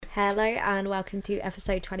Hello and welcome to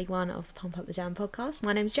episode 21 of the Pump Up the Jam podcast.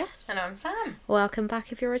 My name's Jess. And I'm Sam. Welcome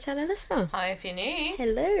back if you're a returning listener. Hi if you're new.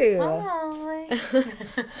 Hello. Hi.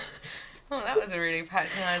 Oh, that was a really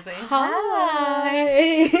patronising.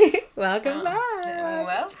 Hi. Welcome back.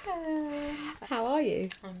 Welcome. How are you?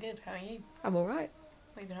 I'm good. How are you? I'm alright.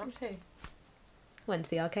 What have you been up to? Went to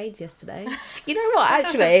the arcades yesterday. You know what, I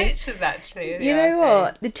saw some actually? pictures, actually. You know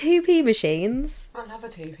what? The 2p machines, I love a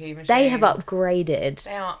 2p machine. they have upgraded.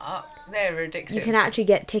 They are up. They're ridiculous. You can actually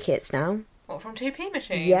get tickets now. What, from 2p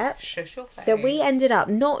machines? Yep. Shush your face. So we ended up,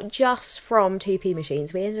 not just from 2p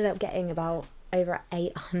machines, we ended up getting about over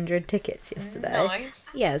 800 tickets yesterday. Nice.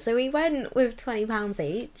 Yeah, so we went with £20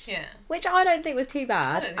 each. Yeah. Which I don't think was too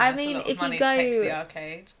bad. I mean, if you go take to the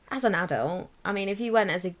arcade. as an adult, I mean, if you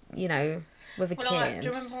went as a, with a Do kid.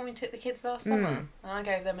 you remember when we took the kids last summer? And I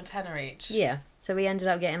gave them a tenner each. Yeah, so we ended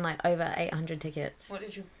up getting like over 800 tickets. What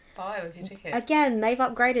did you buy with your ticket? Again, they've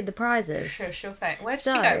upgraded the prizes. Sure face. Where did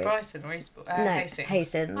So- you go? Brighton or No, Hastings?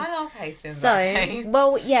 Hastings. I love Hastings. So, okay.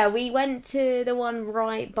 well, yeah, we went to the one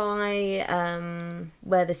right by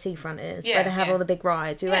where the seafront is, where Yeah, they have yeah. all the big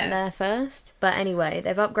rides. We went there first. But anyway,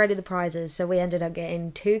 they've upgraded the prizes, so we ended up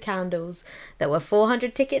getting 2 candles that were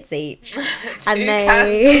 400 tickets each. Two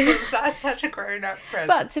candles. That's such a grown-up present.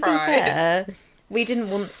 But to be fair, we didn't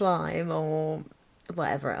want slime or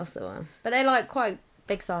whatever else there were. But they're like quite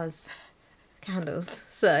big size candles,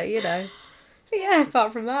 so But yeah,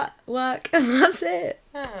 apart from that, work, and that's it.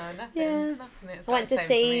 Oh, nothing. Yeah. Nothing. It's Went the to same for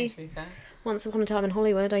see- me, to be fair. Once Upon a Time in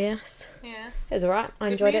Hollywood, I guess. Yeah. It was alright. I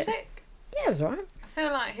Good enjoyed it. music? Yeah, it was alright. I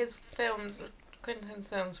feel like his films, Quentin's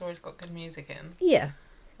films, have always got good music in. Yeah.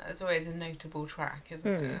 There's always a notable track, isn't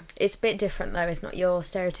there? It's a bit different though. It's not your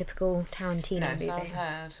stereotypical Tarantino No, movie. so I've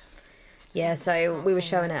heard. Yeah, so Not we were seen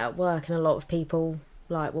showing it. it at work, and a lot of people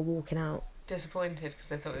were walking out. Disappointed because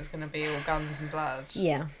they thought it was going to be all guns and blood.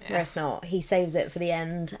 Yeah, Yeah. where it's not. He saves it for the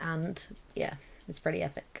end, and yeah, it's pretty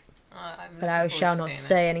epic. I'm But I looking shall forward not to seeing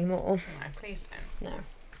say anymore. it. No, please don't. No.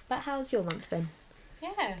 But how's your month been?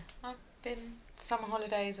 Yeah, I've been summer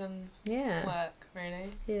holidays and Yeah. work,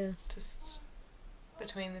 really. Yeah. Just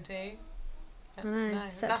between the two. I know,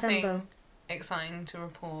 September. Nothing exciting to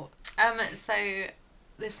report. So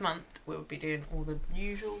this month we'll be doing all the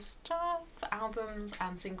usual stuff, albums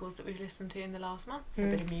and singles that we've listened to in the last month, a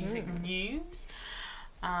bit of music news.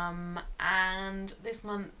 And this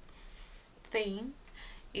month's theme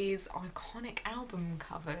is iconic album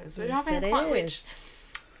covers. Yes, it is.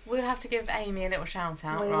 We'll have to give Amy a little shout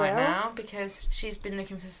out right now because she's been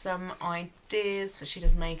looking for some ideas. She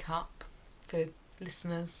does makeup for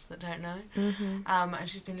listeners that don't know. And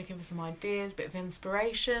she's been looking for some ideas, bit of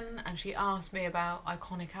inspiration, and she asked me about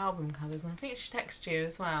iconic album covers, and I think she texted you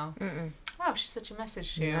as well. Oh, she said she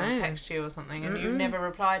messaged you or texted you or something, and you've never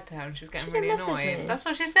replied to her, and she was getting She really didn't message annoyed. me. That's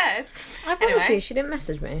what she said. I promise Anyway. you, she didn't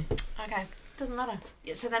message me. Okay, doesn't matter.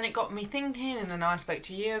 Yeah, so then it got me thinking, and then I spoke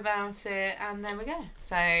to you about it, and there we go.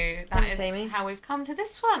 So that Thanks, is Amy. how we've come to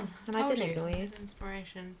this one. And I Told didn't ignore you.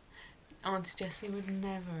 Inspiration. Auntie Jessie would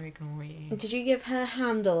never ignore you. Did you give her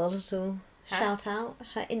handle a little Huh? shout out?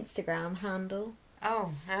 Her Instagram handle?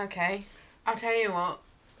 Oh, okay. I'll tell you what.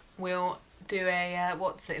 We'll do a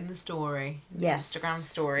what's it in the story? The Yes. Instagram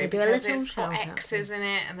story. We'll do a because little it's got shout out. X's in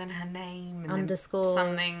it, and then her name, and Underscores.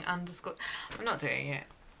 then something underscore. I'm not doing it.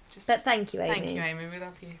 Just But thank you, Amy. thank you, Amy. We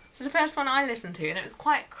love you. So the first one I listened to, and it was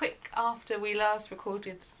quite quick after we last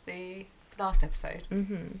recorded the last episode.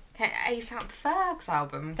 Okay, ASAP Ferg's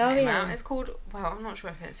album came out. It's called, well, I'm not sure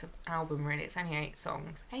if it's an album really. It's only 8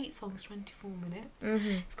 songs. 8 songs, 24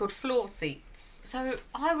 minutes. It's called Floor Seats. So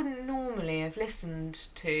I wouldn't normally have listened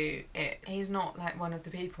to it. He's not like one of the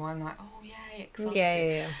people I'm like, oh yay, excited.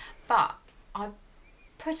 Yeah. But I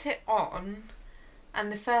put it on,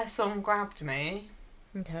 and the first song grabbed me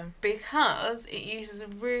Okay. because it uses a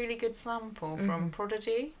really good sample from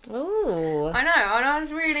Prodigy. Ooh. I know, and I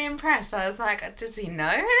was really impressed. I was like, does he know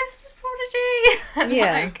this is Prodigy? And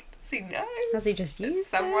Yeah. like, does he know? Has he just used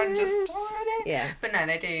Someone it? just started it? Yeah. But no,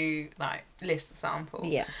 they do like list the sample.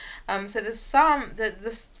 Yeah. So the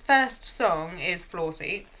first song is Floor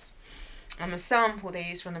Seats. And the sample they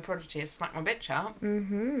use from the Prodigy is Smack My Bitch Up.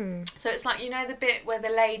 So it's like, the bit where the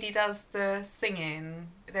lady does the singing,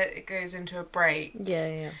 that it goes into a break,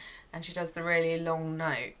 Yeah. and she does the really long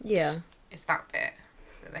note. Yeah. It's that bit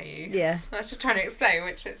that they use. Yeah. I was just trying to explain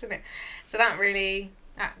which bit's in it. So that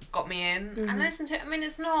got me in. And I listened to it. I mean,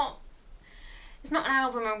 it's not an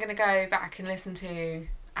album I'm going to go back and listen to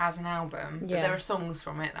as an album, but Yeah. there are songs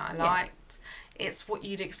from it that I liked. It's what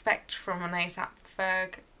you'd expect from an ASAP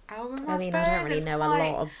Ferg album, I mean, I don't really It's know quite-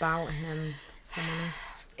 a lot about him, if I'm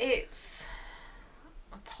honest. It's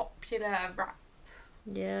a popular rap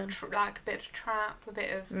Yeah. Like a bit of trap, a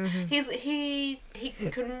bit of... He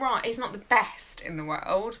can write. He's not the best in the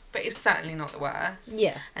world, but he's certainly not the worst.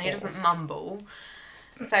 Yeah. And he doesn't mumble.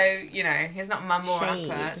 So, you know, he's not a mumble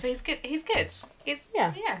rapper. So he's good. He's good. It's, it's, you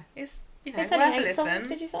know, it's worth only a 8 listen. songs,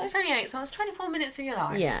 did you say? It's only 8 songs. 24 minutes of your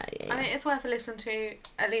life. Yeah. I mean, it's worth a listen to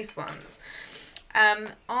at least once.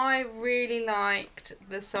 I really liked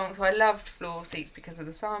the song. So I loved Floor Seats because of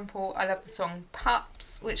the sample. I love the song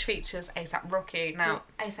Pups, which features A$AP Rocky. Now,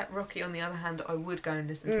 A$AP Rocky, on the other hand, I would go and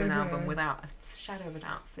listen to an album without a shadow of a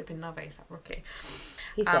doubt. Flipping love A$AP Rocky.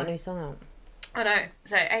 He's got a new song out. I know.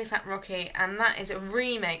 So A$AP Rocky, and that is a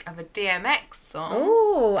remake of a DMX song.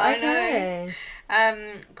 Oh, okay.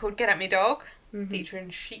 Called Get At Me Dog, featuring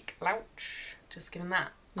Chic Louch. Just given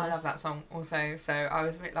that. Nice. I love that song also. So I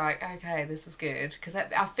was a bit like, okay, this is good. Because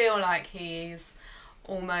I feel like he's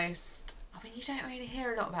almost... I mean, you don't really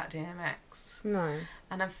hear a lot about DMX. No.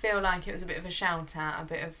 And I feel like it was a bit of a shout out, a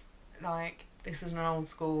bit of like, this is an old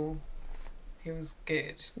school, he was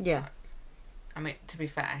good. Yeah. I mean, to be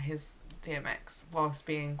fair, his DMX, whilst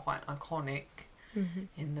being quite iconic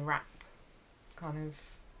in the rap kind of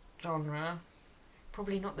genre,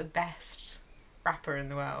 probably not the best rapper in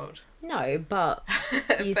the world. No, but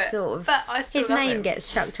you but I still his love name him.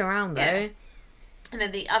 gets chucked around though. Yeah. And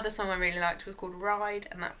then the other song I really liked was called Ride,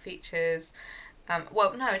 and that features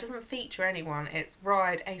well, no, it doesn't feature anyone. It's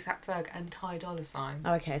Ride, A$AP Ferg, and Ty Dolla $ign.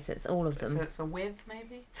 Okay, so it's all of them. So it's a with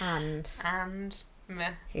maybe. And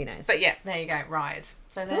meh. Who knows? But yeah, there you go, Ride.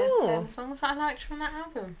 So they're the songs that I liked from that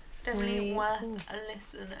album. Definitely worth a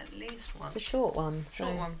listen at least once. It's a short one.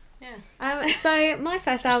 Short one, yeah. So my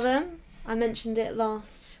first album, I mentioned it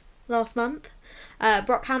last month,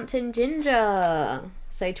 Brockhampton Ginger.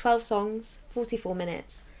 So 12 songs, 44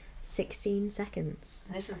 minutes, 16 seconds.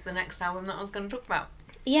 This is the next album that I was going to talk about.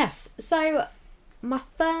 Yes. So my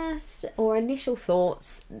first or initial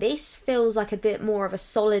thoughts, this feels like a bit more of a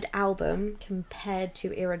solid album compared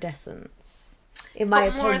to Iridescence. In my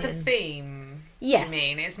opinion. More of the theme. Yes. You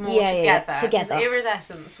mean it's more together. Yeah, together.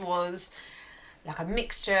 Iridescence was like a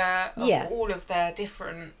mixture of all of their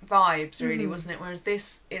different vibes, really, wasn't it? Whereas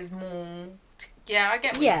this is more. I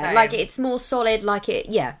get what you're saying. Like it's more solid. Like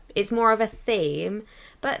it's more of a theme.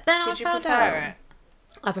 But then I found out.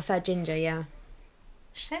 I prefer Ginger. Yeah.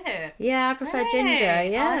 Shit. Yeah, I prefer Ginger.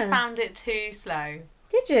 Yeah. I found it too slow.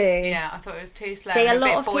 Did you? Yeah, I thought it was too slow. See, a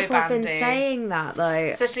lot of people have been saying that though.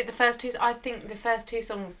 Especially the first two. I think the first two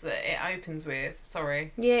songs that it opens with.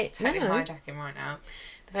 Sorry. Yeah. Totally hijacking right now.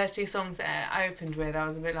 The first two songs that it opened with, I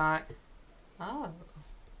was a bit like, oh,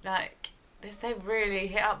 like they really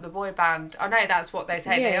hit up the boy band. I know that's what they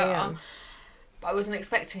say they are, but I wasn't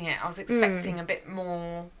expecting it. I was expecting a bit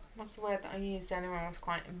more. What's the word that I used? Anyone was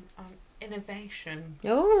quite innovation.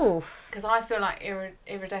 Oh. Because I feel like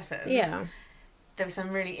Iridescence. Yeah. There were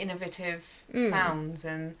some really innovative sounds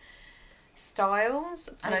and styles,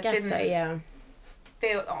 and I guess didn't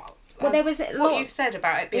feel. Well, there was what you've said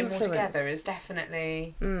about it being influence. more together is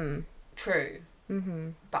definitely true.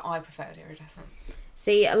 But I preferred Iridescence.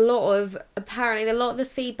 See, a lot of the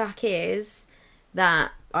feedback is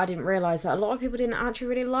that I didn't realise that a lot of people didn't actually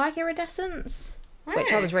really like Iridescence,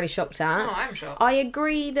 which I was really shocked at. Oh, I'm shocked. I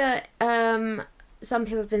agree that some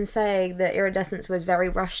people have been saying that Iridescence was very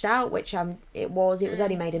rushed out, which it was. It was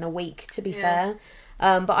only made in a week, to be fair.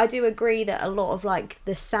 But I do agree that a lot of like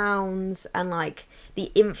the sounds and like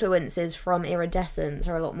the influences from Iridescence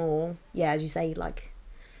are a lot more, as you say, like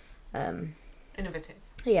innovative.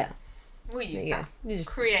 Yeah. We'll use that.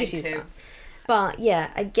 Creative. Just use that. But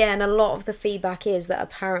yeah, again, a lot of the feedback is that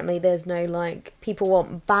apparently there's no like people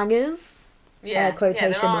want bangers. Yeah,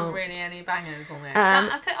 quotation there aren't marks. really any bangers on it.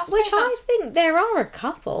 I think there are a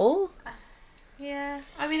couple. Yeah,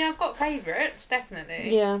 I mean, I've got favourites,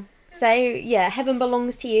 definitely. Yeah. So, Heaven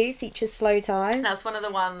Belongs to You features Slow Tie. That's one of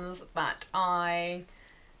the ones that I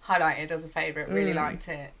highlighted as a favourite. Really liked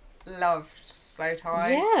it. Loved Slow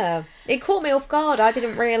Tie. Yeah. It caught me off guard. I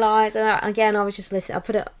didn't realise. And again, I was just listening. I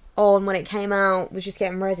put it on when it came out, was just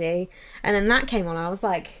getting ready. And then that came on and I was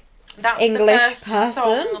like, that's English the first person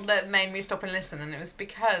song that made me stop and listen, and it was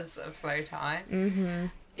because of Slow Tie.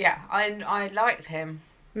 Yeah, I liked him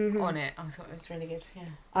on it. I thought it was really good. Yeah,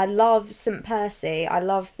 I love St. Percy. I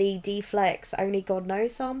love the D-Flex Only God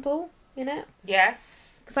Knows sample in it. Yes.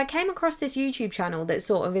 Because I came across this YouTube channel that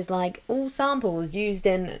sort of is like all samples used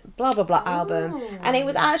in blah blah blah album, and it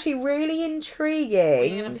was actually really intriguing. Well,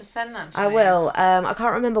 you're gonna have to send that to me. I will. I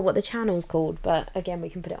can't remember what the channel's called, but again, we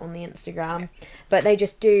can put it on the Instagram. Okay. But they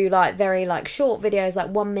just do like very like short videos, like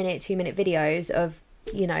 1 minute, 2 minute videos of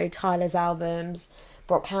Tyler's albums,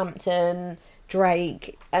 Brockhampton,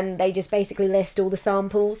 Drake, and they just basically list all the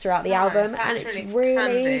samples throughout the album, and it's really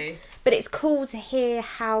handy. But it's cool to hear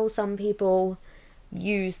how some people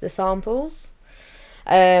use the samples.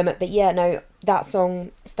 But yeah, no, that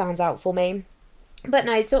song stands out for me. But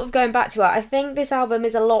no, sort of going back to it, I think this album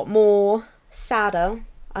is a lot more sadder.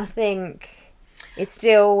 I think it's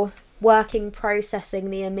still processing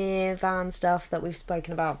the Amir Van stuff that we've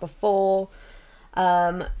spoken about before.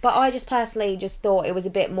 But I just personally just thought it was a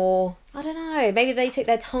bit more, I don't know, maybe they took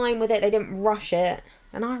their time with it, they didn't rush it,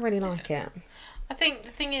 and I really like it. I think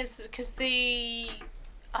the thing is, because the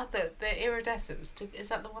Iridescence, is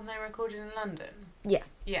that the one they recorded in London? Yeah.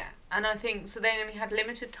 Yeah, and I think, so they only had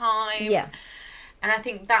limited time. Yeah. And I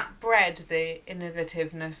think that bred the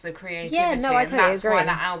innovativeness, the creativity. Yeah, no, I totally that's agree. why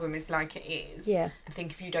that album is like it is. Yeah. I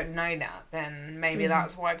think if you don't know that, then maybe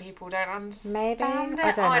that's why people don't understand maybe.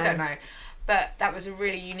 it. I don't know. But that was a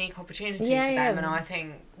really unique opportunity for them, and I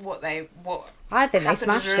think I think they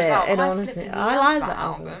smashed it. In honesty, I like that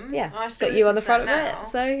album. Yeah, I got you on the front of it,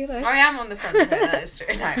 so you know. I am on the front of it. That is true.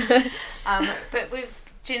 No. But with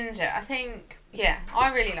Ginger, I think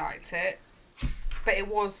I really liked it, but it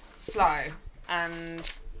was slow,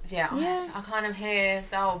 and I kind of hear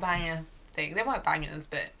the whole banger thing. They weren't bangers,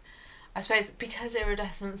 but I suppose because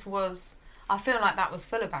Iridescence was, I feel like that was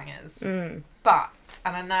full of bangers. But,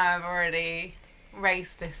 and I know I've already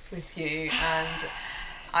raced this with you, and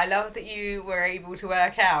I love that you were able to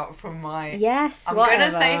work out from my... Yes, I'm going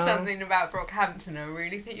to say something about Brockhampton. I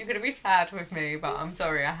really think you're going to be sad with me, but I'm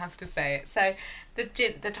sorry, I have to say it. So,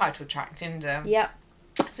 the title track, Ginger. Yep.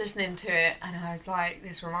 I was listening to it, and I was like,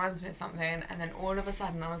 this reminds me of something, and then all of a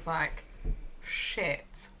sudden I was like, shit,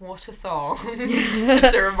 what a song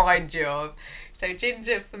to remind you of. So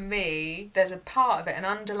Ginger, for me, there's a part of it, an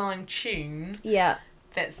underlying tune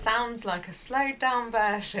that sounds like a slowed down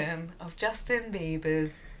version of Justin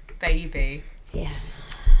Bieber's Baby. Yeah.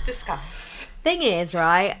 Discuss. Thing is,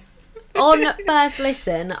 right, on first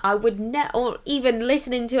listen, I would or even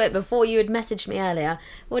listening to it before you had messaged me earlier,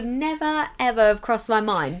 would never ever have crossed my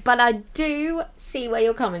mind. But I do see where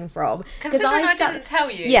you're coming from. Considering I didn't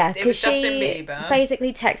tell you, it was Justin Bieber.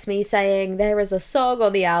 Basically texted me saying there is a song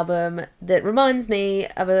on the album that reminds me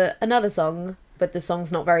of another song, but the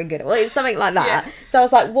song's not very good. Well, it's something like that. Yeah. So I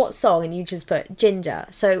was like, what song? And you just put Ginger.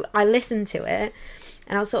 So I listened to it,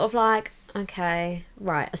 and I was sort of like, okay,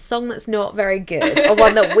 right, a song that's not very good, or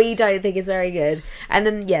one that we don't think is very good. And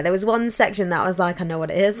then, there was one section that I was like, I know what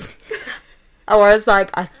it is. Or I was like,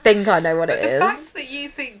 I think I know what it is. The fact that you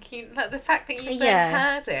think the fact that you then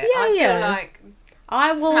heard it, I feel like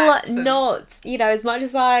I will not, as much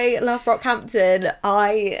as I love Brockhampton,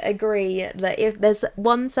 I agree that if there's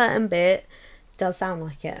one certain bit, does sound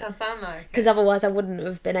like it. Does sound like it. Because otherwise I wouldn't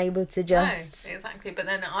have been able to just... No, exactly. But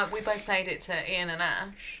then we both played it to Ian and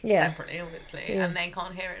Ash, separately, obviously, and they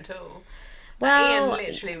can't hear it at all. Well, Ian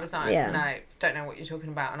literally was like, no, don't know what you're talking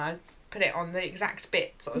about. And I put it on the exact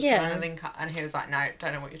bits I was trying to link up, and he was like, no,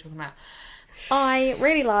 don't know what you're talking about. I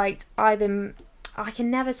really liked I can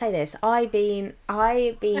never say this. I've been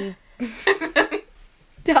born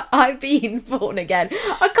again.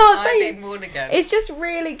 I can't say I've been born again. It's just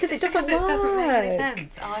really because it doesn't work. It doesn't make any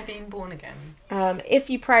sense. I've been born again. If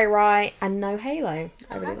You Pray Right and No Halo.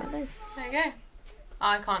 I really like this. There you go.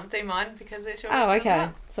 I can't do mine because it's your. Oh, okay.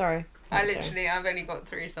 Sorry. I've only got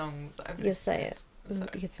 3 songs. You'll say it.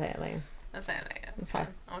 You can say it later. I'll say it later. It's fine.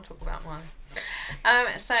 I'll talk about mine.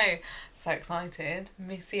 So excited.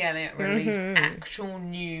 Missy Elliott released actual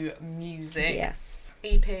new music. Yes.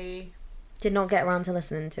 EP. Did not get around to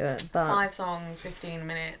listening to it, but 5 songs, 15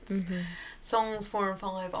 minutes. Songs 4 and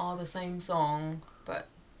 5 are the same song, but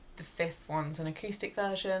the 5th one's an acoustic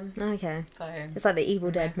version. Okay. So it's like the Evil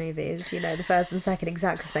Dead movies, the first and second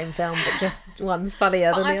exactly the same film, but just one's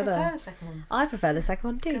funnier than the other. I prefer the second one. I prefer the second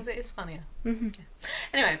one too. Because it is funnier.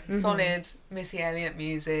 Anyway, solid Missy Elliott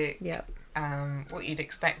music. Yep. What you'd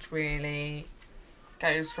expect really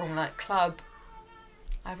goes from like club.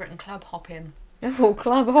 I've written club hopping. Oh,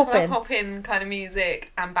 club hopping. Club hopping kind of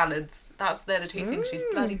music and ballads. They're the 2 things she's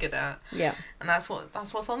bloody good at. Yeah. And that's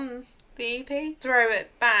what's on the EP. Throw It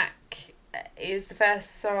Back is the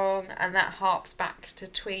first song, and that harps back to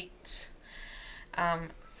Tweet.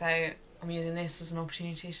 So I'm using this as an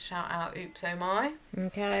opportunity to shout out Oops Oh My.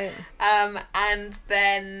 Okay. And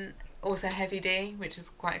then also Heavy D, which is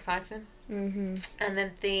quite exciting. And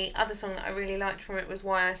then the other song that I really liked from it was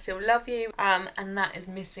Why I Still Love You, and that is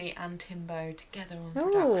Missy and Timbo together on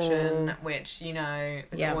production, which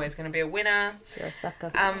is always going to be a winner. You're a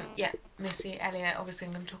sucker. Missy Elliott, obviously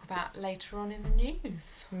I'm going to talk about later on in the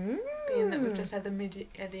news, being that we've just had the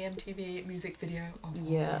MTV music video.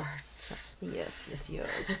 Yes.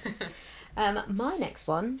 My next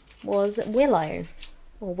one was Willow.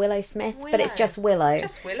 Or Willow Smith, Willow. but it's just Willow.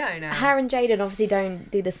 Just Willow now. Her and Jaden obviously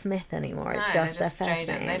don't do the Smith anymore. It's just their first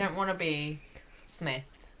Jaden. names. They don't want to be Smith.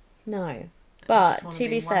 No. But to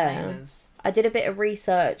be fair, I did a bit of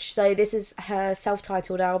research. So this is her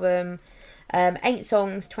self-titled album. 8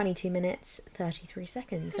 songs, 22 minutes, 33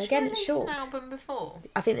 seconds. So again, it's short. An album before?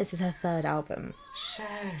 I think this is her 3rd album.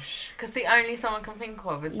 Shush. Because the only song I can think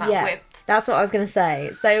of is that Whip. That's what I was going to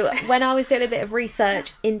say. So when I was doing a bit of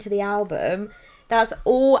research into the album, that's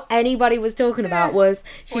all anybody was talking about was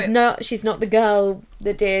she's not the girl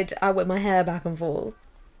that did I Whip My Hair Back and Forth.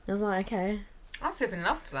 I was like, okay. I flipping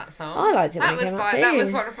loved that song. I liked it when it came out too. That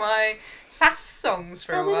was one of my sass songs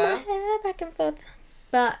for a while. I whip my hair back and forth.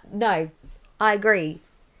 But no, I agree.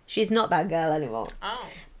 She's not that girl anymore. Oh.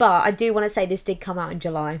 But I do want to say this did come out in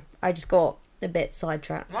July. I just got a bit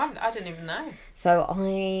sidetracked. Well, I didn't even know. So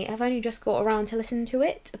I have only just got around to listen to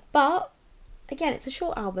it. But again, it's a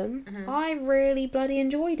short album. Mm-hmm. I really bloody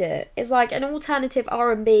enjoyed it. It's like an alternative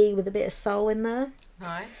R&B with a bit of soul in there.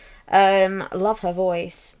 Nice. Love her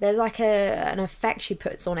voice. There's like an effect she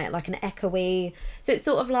puts on it, like an echoey. So it's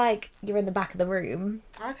sort of like you're in the back of the room.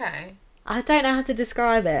 Okay. I don't know how to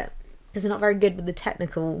describe it because I'm not very good with the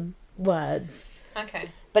technical words.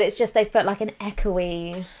 Okay. But it's just they've put like an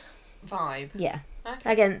echoey vibe. Yeah.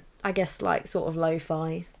 Okay. Again, I guess like sort of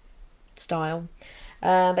lo-fi style.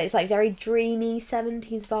 But it's like very dreamy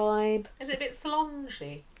 70s vibe. Is it a bit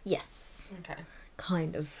salongy? Yes. Okay.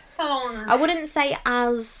 Kind of. Salon. I wouldn't say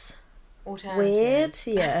as alternative. Weird.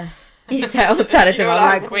 Yeah. You say alternative,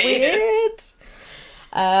 I'm like weird.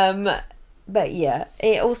 But yeah,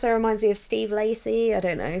 it also reminds me of Steve Lacy. I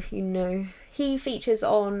don't know if you know. He features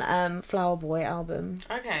on Flower Boy album.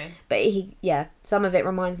 Okay. But some of it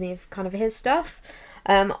reminds me of kind of his stuff.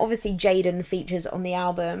 Obviously Jaden features on the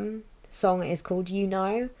album. The song is called You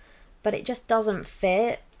Know, but it just doesn't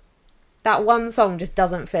fit. That one song just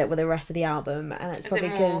doesn't fit with the rest of the album, and it's probably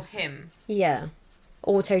because him. Yeah,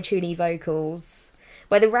 auto-tuney vocals.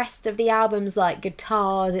 Where the rest of the album's like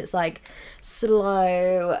guitars, it's like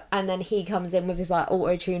slow, and then he comes in with his like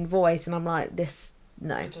auto-tuned voice, and I'm like, this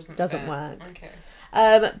doesn't work. Okay.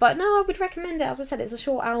 But no, I would recommend it. As I said, it's a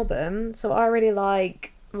short album, so I really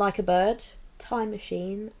like a Bird, Time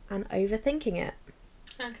Machine, and Overthinking It.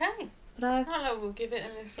 Okay. But I will give it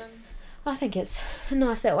a listen. I think it's a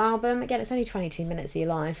nice little album. Again, it's only 22 minutes of your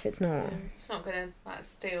life. It's not... It's not going to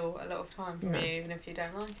steal a lot of time from you, even if you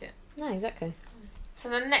don't like it. No, exactly. So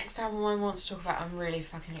the next album I want to talk about, I'm really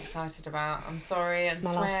fucking excited about. I'm sorry, it's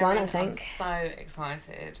my last one, I think. I'm so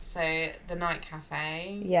excited. So The Night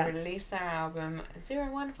Cafe released their album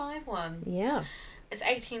 0151. Yeah. It's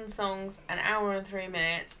 18 songs, an hour and 3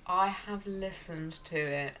 minutes. I have listened to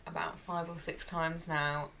it about 5 or 6 times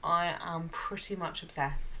now. I am pretty much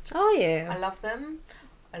obsessed. Are you? I love them.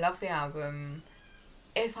 I love the album.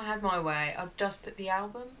 If I had my way, I'd just put the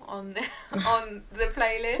album on the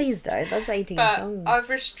playlist. Please don't. That's 18 songs. I've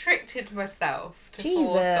restricted myself to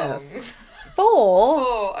 4 songs. 4?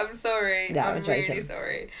 4. I'm sorry. No, I'm joking. really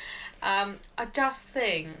sorry. I just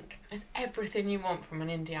think it's everything you want from an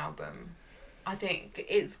indie album. I think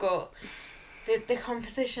it's got the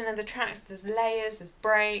composition of the tracks. There's layers, there's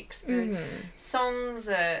breaks, the songs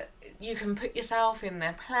that you can put yourself in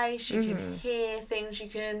their place. You can hear things, you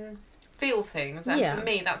can feel things. And for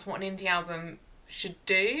me, that's what an indie album should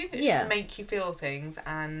do. It should make you feel things.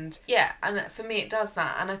 And for me, it does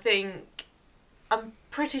that. And I think, I'm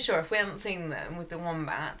pretty sure if we hadn't seen them with the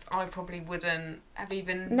Wombats, I probably wouldn't have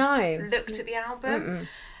even looked at the album.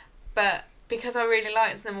 But because I really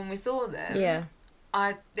liked them when we saw them,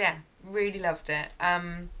 I really loved it.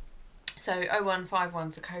 So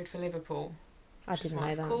 0151's a code for Liverpool. I didn't know that.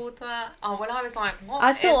 It's called that. Oh well, I was like, what?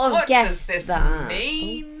 I sort of does guessed this that.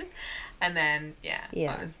 mean? And then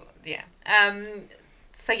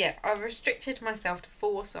So I've restricted myself to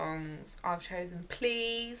 4 songs. I've chosen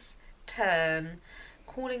Please, Turn,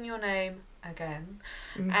 Calling Your Name Again,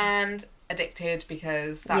 and Addicted,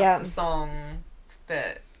 because that's the song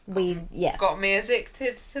that got me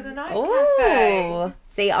addicted to the Night Cafe.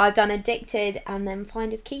 See, I've done Addicted and then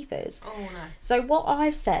Finders Keepers. Oh, nice. So what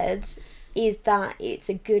I've said is that it's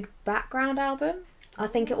a good background album. I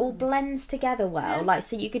think it all blends together well. Like,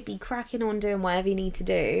 so you could be cracking on doing whatever you need to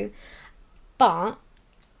do. But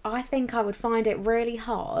I think I would find it really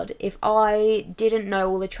hard if I didn't know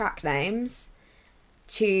all the track names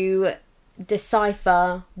to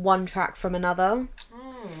decipher one track from another.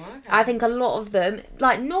 Okay. I think a lot of them,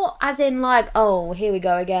 like, not as in like, oh, here we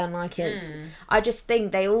go again, like it's... I just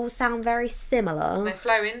think they all sound very similar. They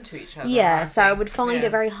flow into each other. Yeah, so I would find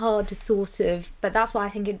it very hard to sort of... But that's why I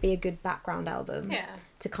think it'd be a good background album. Yeah.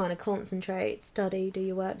 to kind of concentrate, study, do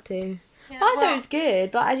your work to. Yeah, I thought it was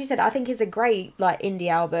good. Like, as you said, I think it's a great like indie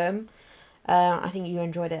album. I think you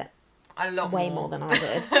enjoyed it a lot way more than I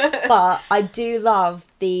did. But I do love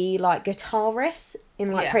the like guitar riffs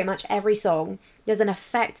in like pretty much every song. There's an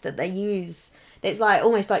effect that they use that's like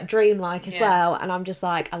almost like dreamlike as well, and I'm just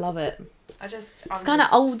like, I love it. It's kind of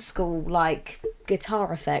old school like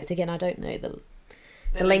guitar effect. Again, I don't know the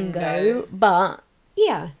lingo, but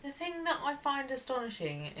yeah. The thing that I find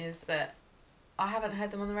astonishing is that I haven't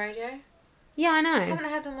heard them on the radio. Yeah, I know. I haven't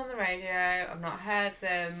heard them on the radio. I've not heard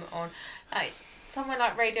them on like somewhere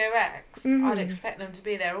like Radio X. I'd expect them to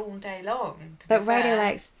be there all day long. But Radio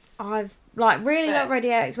X, I've like really loved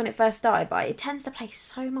Radio X when it first started, but it tends to play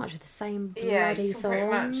so much of the same bloody songs. Pretty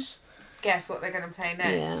much guess what they're going to play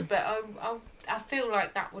next. But I feel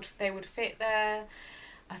like they would fit there.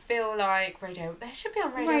 I feel like they should be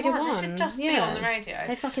on Radio 1. They should just be on the radio.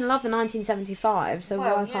 They fucking love the 1975, so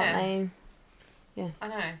why can't they? Yeah. I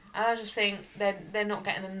know. And I just think they're not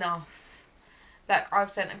getting enough. Like, I've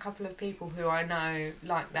sent a couple of people who I know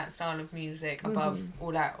like that style of music above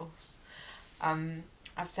all else.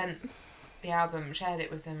 I've sent the album, shared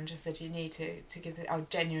it with them, and just said you need to give it. I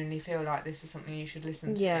genuinely feel like this is something you should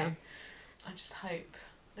listen to. Yeah. I just hope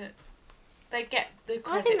that they get the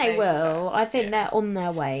credit. I think they will. Deserve. I think they're on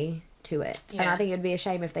their way to it, and I think it'd be a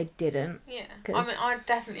shame if they didn't. Yeah. I mean, I'd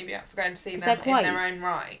definitely be up for going to see them in their own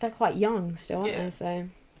right. They're quite young still, aren't they? So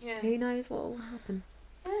who knows what will happen.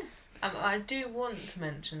 Yeah. I do want to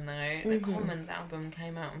mention though, the Commons album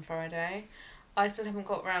came out on Friday. I still haven't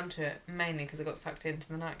got round to it, mainly because I got sucked into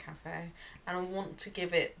the Night Cafe, and I want to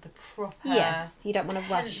give it the proper you don't want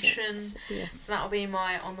to rush it. Yes. That'll be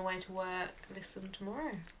my on the way to work listen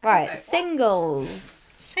tomorrow. Right, singles.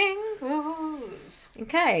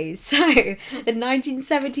 Okay, so the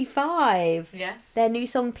 1975. Yes. Their new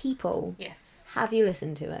song People. Yes. Have you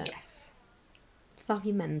listened to it? Yes.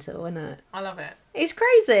 Fucking mental, isn't it? I love it. It's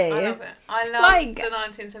crazy. I love it. I love the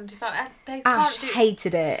 1975. Ash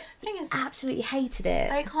hated it. Thing is, absolutely hated it.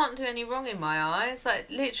 They can't do any wrong in my eyes. Like,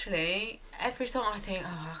 literally, every song I think,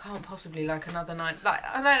 I can't possibly like another night. Like,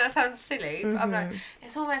 I know that sounds silly, but I'm like,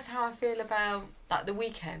 it's almost how I feel about like The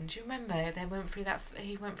Weeknd. Do you remember he went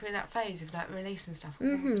through that phase of like releasing stuff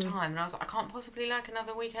all the time, and I was like, I can't possibly like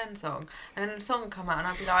another Weeknd song. And then the song would come out, and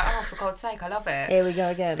I'd be like, oh, for God's sake, I love it. Here we go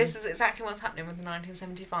again. This is exactly what's happening with the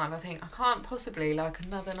 1975. I think I can't possibly like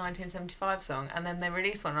another 1975 song, and then they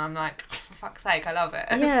release one, and I'm like, oh, for fuck's sake, I love it.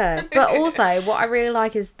 Yeah, but also what I really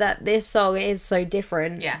like is that this song is so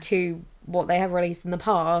different to what they have released in the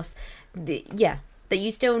past. That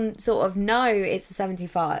you still sort of know it's the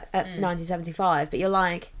 1975, but you're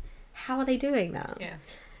like, how are they doing that? Yeah.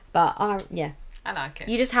 But I like it.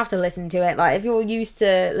 You just have to listen to it. Like, if you're used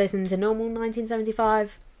to listening to normal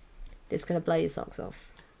 1975, it's gonna blow your socks off.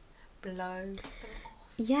 Blow them off.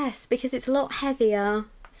 Yes, because it's a lot heavier.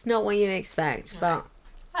 It's not what you expect, but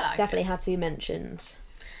I like definitely had to be mentioned.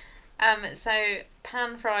 So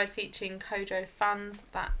Pan Fried featuring Kojo Funds,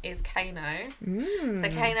 that is Kano. So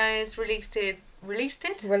Kano's released a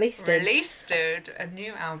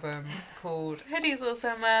new album called Hoodies All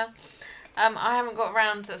Summer. I haven't got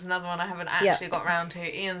around to, that's another one I haven't actually got around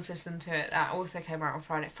to. Ian's listened to it. That also came out on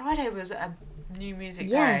Friday. Friday was a new music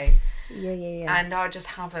day. Yeah. And I just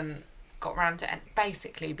haven't got around to it,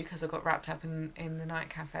 basically because I got wrapped up in the Night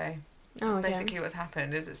Cafe. That's basically what's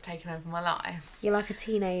happened, is it's taken over my life. You're like a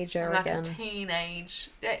teenager again.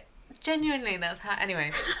 Genuinely, that's how...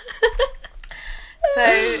 Anyway.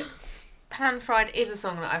 So, Pan Fried is a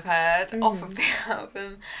song that I've heard off of the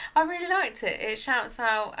album. I really liked it. It shouts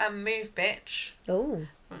out Move Bitch. Oh.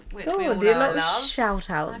 Which we all do a know lot I love. of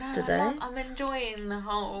shout-outs today. I'm enjoying the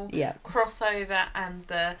whole crossover, and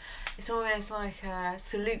it's almost like a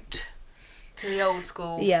salute to the old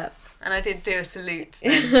school. Yeah. And I did do a salute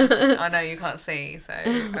then, I know you can't see, so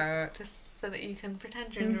just so that you can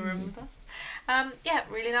pretend you're in the room with us.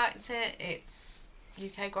 Really liked it. It's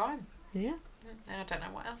UK grime. Yeah. I don't know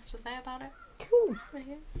what else to say about it. Cool.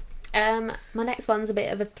 My next one's a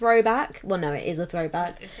bit of a throwback. Well, no, it is a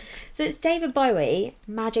throwback. So it's David Bowie,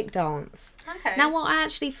 Magic Dance. Okay. Now, what I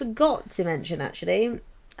actually forgot to mention,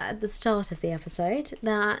 at the start of the episode,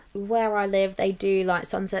 that where I live they do like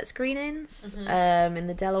sunset screenings in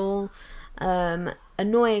the Delaware.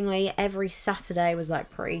 Annoyingly, every Saturday was like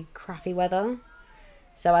pretty crappy weather,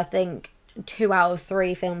 so I think 2 out of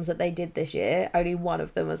 3 films that they did this year, only one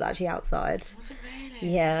of them was actually outside. Was it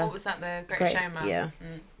really? Yeah. What was that, the Great Showman? Yeah.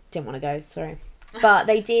 Didn't want to go, sorry. But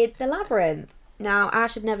they did The Labyrinth. Now,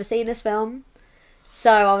 Ash had never seen this film,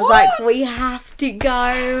 so I was like, we have to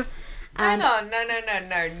go. Hang on,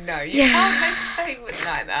 no. You can't make a statement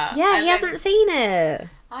like that. Yeah, he hasn't seen it.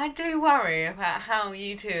 I do worry about how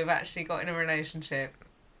you two have actually got in a relationship.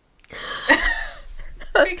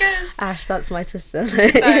 Because Ash, that's my sister. So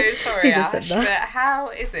sorry, Ash, but how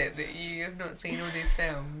is it that you have not seen all these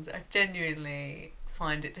films? I genuinely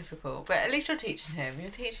find it difficult. But at least you're teaching him. You're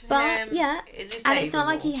teaching him. Yeah, and it's not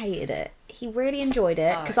like he hated it. He really enjoyed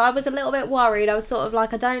it, because I was a little bit worried. I was sort of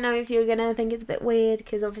like, I don't know if you're going to think it's a bit weird,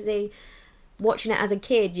 because obviously watching it as a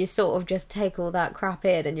kid, you sort of just take all that crap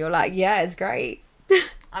in and you're like, yeah, it's great.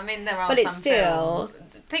 I mean, there are but some it's still... films.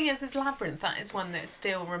 The thing is, with Labyrinth, that is one that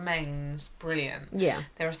still remains brilliant. Yeah.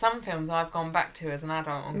 There are some films I've gone back to as an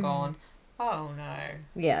adult and gone, oh no.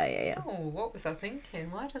 Yeah. Oh, what was I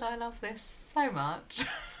thinking? Why did I love this so much?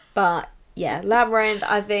 But, yeah, Labyrinth,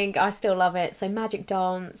 I think I still love it. So Magic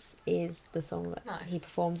Dance is the song that he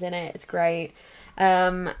performs in it. It's great.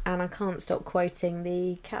 And I can't stop quoting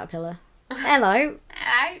the caterpillar. Hello.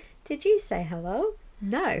 Hello. Did you say hello?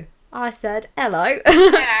 No. I said hello.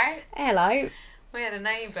 Hello. Hello. We had a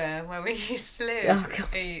neighbour where we used to live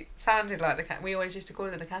who sounded like the cat. We always used to call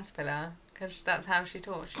her the caterpillar because that's how she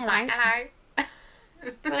talks. She's like, hello.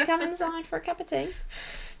 Can I come inside for a cup of tea?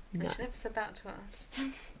 No. She never said that to us.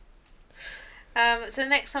 So the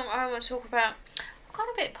next song I want to talk about, I've gone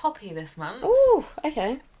a bit poppy this month. Ooh,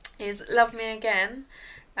 okay. Is Love Me Again,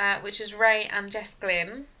 which is Ray and Jess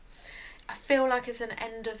Glynn. I feel like it's an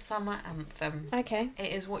end of summer anthem. Okay.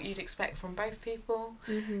 It is what you'd expect from both people.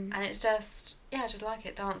 Mm-hmm. And it's just, I just like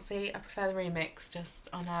it. Dancey. I prefer the remix.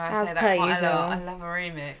 I know I As say that quite usual. a lot. I love a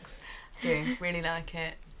remix. I do. Really like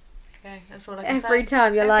it. Okay, that's all I can say. Every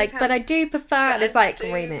time you're like, but I do prefer it. It's like,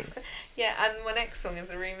 remix. Yeah, and my next song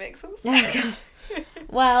is a remix also. Oh, God.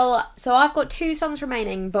 Well, so I've got 2 songs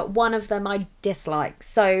remaining, but one of them I dislike.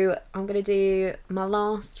 So I'm going to do my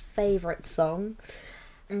last favourite song.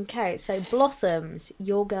 Okay, so Blossoms,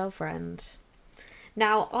 Your Girlfriend.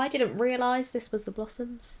 Now, I didn't realise this was the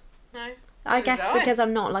Blossoms. No. I guess because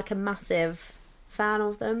I'm not like a massive fan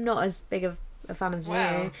of them, not as big of a fan of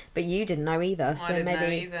you, but you didn't know either. So I didn't maybe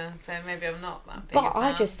know either, so maybe I'm not that big But a fan.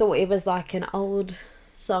 I just thought it was like an old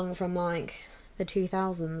song from like the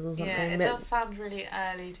 2000s or something. Yeah, it does sound really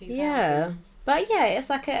early 2000s. Yeah, but yeah, it's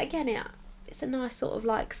like it's a nice sort of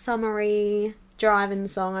like summery driving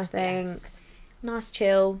song. I think nice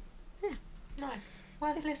chill. Yeah, nice.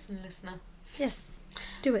 Worth a listen, listener. Yes,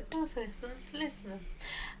 do it. Worth a listen, listener.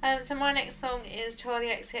 So my next song is Charlie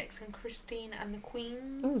XCX and Christine and the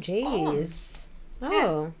Queens. Oh, jeez. Oh.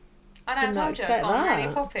 Yeah. I know, I told you I've gone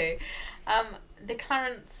really poppy. The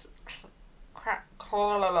Clarence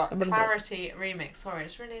Clarity remix. Sorry,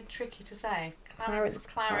 it's really tricky to say. Clarence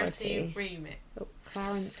Clarity remix. Oh,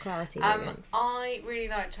 Clarence Clarity remix. I really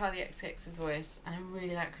like Charlie XCX's voice, and I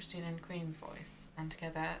really like Christine and Queen's voice, and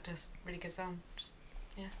together, just really good song.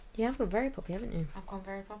 Yeah, I've gone very poppy, haven't you? I've gone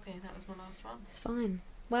very poppy. That was my last one. It's fine.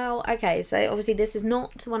 Well, okay, so obviously this is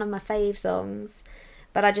not one of my fave songs,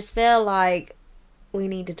 but I just feel like we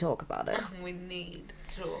need to talk about it. We need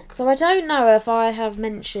to talk. So I don't know if I have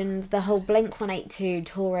mentioned the whole Blink-182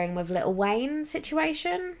 touring with Lil Wayne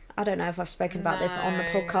situation. I don't know if I've spoken about this on the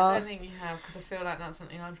podcast. I don't think you have, because I feel like that's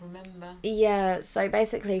something I'd remember. Yeah, so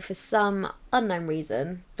basically for some unknown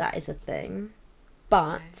reason, that is a thing.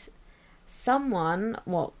 But someone,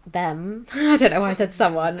 well, them, I don't know why I said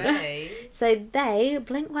someone. So they,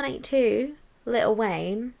 Blink-182, Lil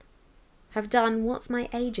Wayne, have done What's My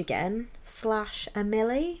Age Again / a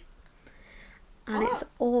Millie. And it's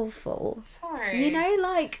awful. Sorry. You know,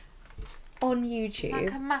 like on YouTube.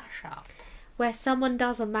 Like a mashup. Where someone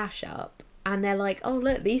does a mashup and they're like, oh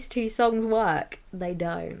look, these 2 songs work. They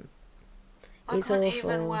don't. It's awful. I can't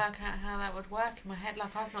even work out how that would work in my head.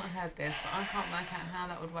 Like, I've not heard this, but I can't work out how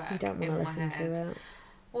that would work. You don't want to listen to it.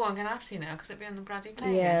 Well, I'm going to have to now, because it'll be on the bloody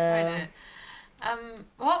playlist, won't it?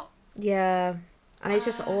 What? Yeah. And it's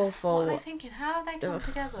just awful. What are they thinking? How are they come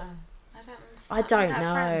together? I don't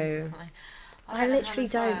know. I literally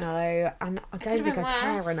don't know. And I don't think I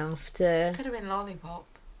care enough to... Could have been Lollipop.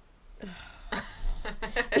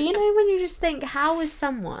 But you know, when you just think, how has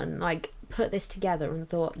someone like put this together and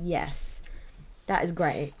thought, yes, that is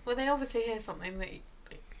great? Well, they obviously hear something that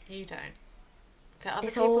you don't.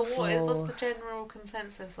 It's people, awful. What's the general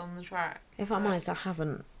consensus on the track? If I'm honest, I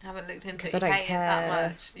haven't looked into it. Because I don't care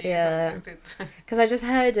that much. Yeah, because I just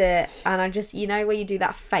heard it and I just, you know, where you do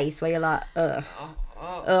that face where you're like, ugh.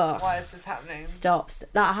 Ugh. Why is this happening? Stop.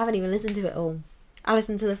 No, I haven't even listened to it all. I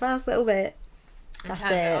listened to the first little bit. That's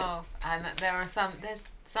it. Off. And there's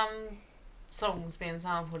some songs being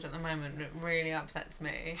sampled at the moment that really upsets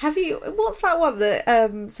me. What's that one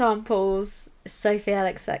that samples Sophie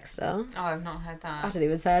Ellis Bextor? Oh, I've not heard that. I didn't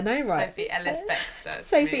even say her name right. Sophie Ellis Bextor.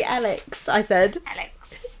 Sophie Ellis, I said.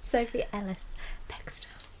 Alex. Sophie Ellis Bextor.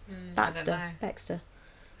 Baxter. Bextor.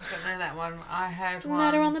 I don't know that one. I heard one.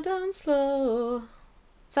 Met her on the dance floor.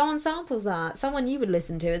 Someone samples that. Someone you would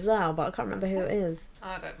listen to as well, but I can't remember who it is.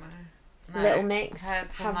 I don't know. No, Little Mix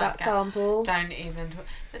have that sample. Don't even.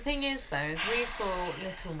 The thing is, though, is we saw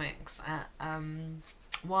Little Mix at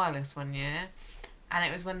Wireless one year, and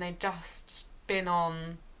it was when they'd just been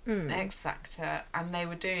on X Factor, and they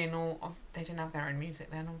were doing they didn't have their own music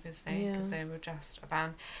then, obviously, because they were just a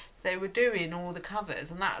band. So they were doing all the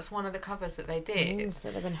covers, and that's one of the covers that they did. Ooh, so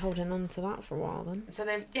they've been holding on to that for a while then. So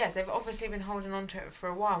they've obviously been holding on to it for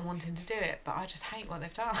a while, wanting to do it, but I just hate what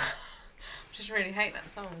they've done. Just really hate that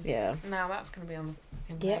song. Yeah. Now that's going to be on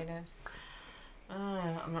the playlist.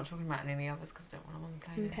 I'm not talking about any of the others because I don't want them on the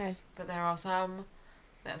playlist. Okay. But there are some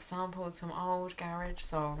that have sampled some old garage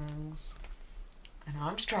songs, and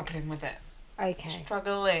I'm struggling with it. Okay.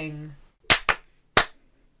 Struggling.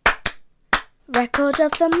 Record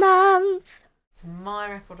of the month. So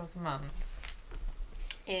my record of the month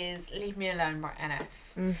is "Leave Me Alone" by NF.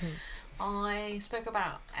 Mm-hmm. I spoke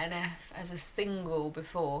about NF as a single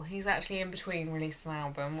before. He's actually in between released an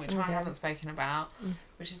album, which I haven't spoken about,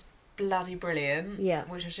 which is bloody brilliant. Yeah.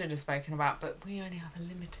 Which I should have spoken about, but we only have a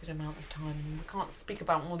limited amount of time and we can't speak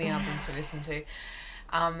about all the albums we listen to.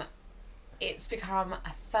 It's become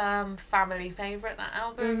a firm family favourite, that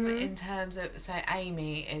album, in terms of, so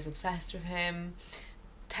Amy is obsessed with him.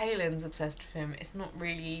 Taylan's obsessed with him. It's not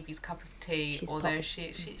really Evie's cup of tea, although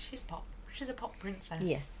she's pop. She's a pop princess.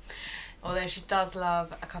 Yes. Although she does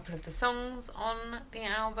love a couple of the songs on the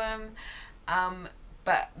album.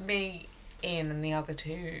 But me, Ian and the other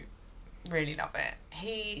two really love it.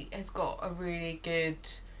 He has got a really good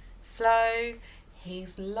flow.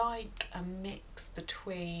 He's like a mix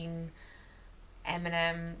between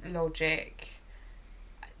Eminem, Logic.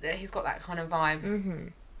 He's got that kind of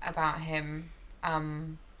vibe about him.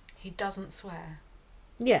 He doesn't swear.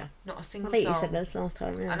 Yeah. Not a single I think song. you said this last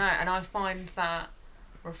time, yeah. I know, and I find that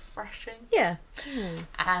refreshing. Yeah.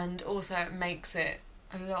 And also it makes it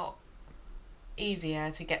a lot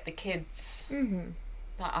easier to get the kids.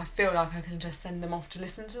 Like, I feel like I can just send them off to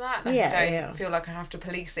listen to that. Like, I don't feel like I have to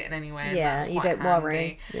police it in any way. Yeah, you don't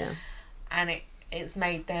worry. Yeah. And it's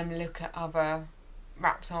made them look at other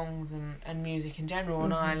rap songs and music in general,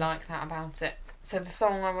 and I like that about it. So the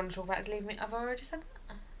song I want to talk about is "Leave Me." I've already said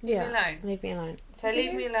that. Leave Me Alone. Leave Me Alone. So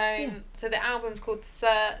 "Leave Me Alone." Yeah. So the album's called "The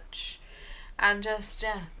Search," and it's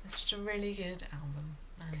just a really good album,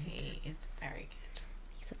 and he is very good.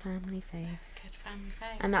 He's a family fave. Good family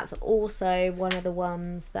fave. And that's also one of the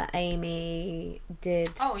ones that Amy did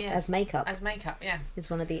as makeup. As makeup, yeah. Is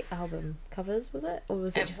one of the album covers, was it? Or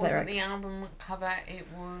was it just lyrics? It wasn't the album cover, it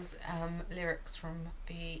was lyrics from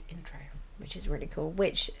the intro. Which is really cool,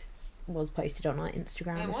 which was posted on our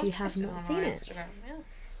Instagram if you have not seen it. Instagram, yeah.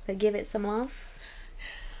 But give it some love.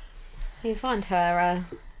 You can find her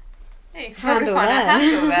you can handle find there. a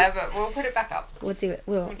handle there, but we'll put it back up. We'll do it.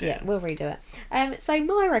 We'll redo it. So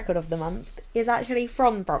my record of the month is actually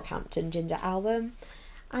from Brockhampton Ginger album,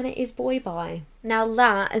 and it is "Boy Bye." Now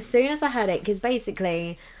that, as soon as I heard it, because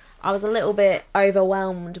basically I was a little bit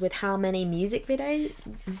overwhelmed with how many music videos.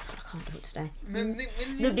 I can't do it today.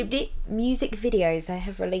 Music videos they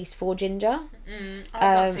have released for Ginger.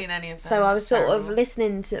 I've not seen any of them. So I was sort of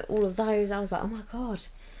listening to all of those. I was like, oh my god.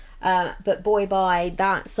 But "Boy Bye,"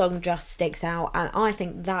 that song just sticks out, and I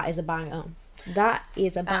think that is a banger. That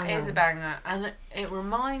is a banger, and it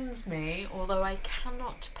reminds me, although I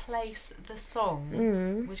cannot place the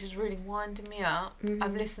song, which is really winding me up.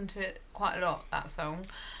 I've listened to it quite a lot, that song.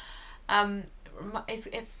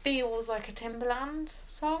 It feels like a Timbaland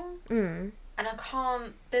song, and I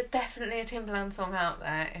can't. There's definitely a Timbaland song out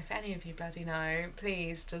there. If any of you bloody know,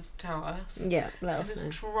 please just tell us. Yeah, let us know.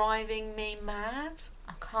 It's driving me mad.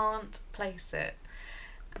 I can't place it.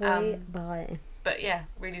 Boy Bye. But yeah,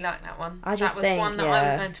 really like that one. I just that was think, one that I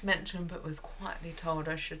was going to mention, but was quietly told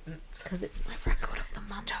I shouldn't. Because it's my record of the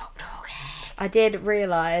month. Stop talking. I did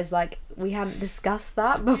realise, we hadn't discussed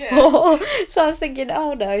that before. Yeah. So I was thinking,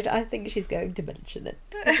 oh no, I think she's going to mention it.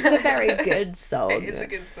 It's a very good song. It is a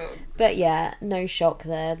good song. But yeah, no shock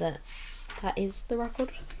there that is the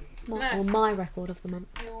record. Or my record of the month.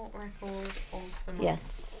 Your record of the month.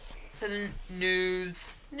 Yes. So the news.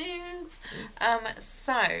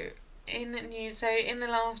 In the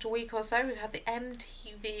last week or so, we've had the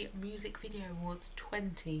MTV Music Video Awards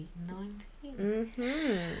 2019.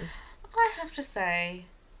 I have to say,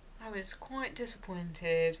 I was quite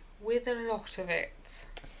disappointed with a lot of it.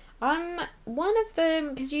 One of them,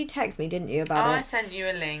 because you texted me, didn't you, about it? I sent you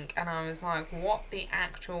a link and I was like, what the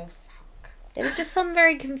actual fuck? There was just some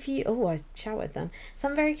very I shouted then.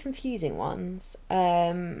 Some very confusing ones.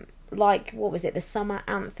 Like, what was it? The summer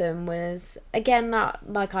anthem was, again, that,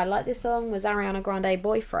 like, I like this song, was Ariana Grande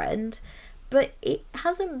Boyfriend. But it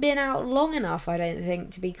hasn't been out long enough, I don't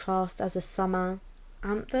think, to be classed as a summer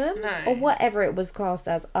anthem. No. Or whatever it was classed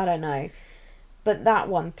as, I don't know. But that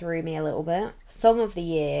one threw me a little bit. Song of the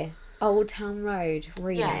Year, Old Town Road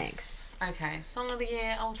remix. Yes. Okay, Song of the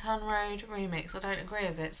Year, Old Town Road remix. I don't agree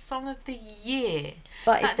with it. Song of the Year.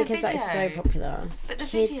 But it's because that is so popular. But the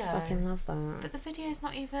Kids video, fucking love that. But the video is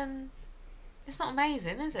not even... It's not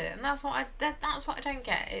amazing, is it? And that's what I don't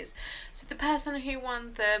get. It's so the person who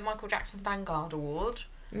won the Michael Jackson Vanguard Award.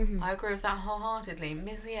 Mm-hmm. I agree with that wholeheartedly.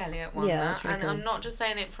 Missy Elliott won that, that's really and cool. I'm not just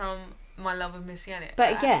saying it from my love of Missy Elliott.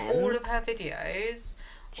 But again, all of her videos.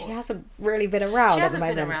 She hasn't really been around. She hasn't at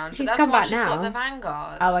the moment. been around. She's but that's come why back she's now. got the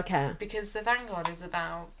Vanguard. Oh, okay. Because the Vanguard is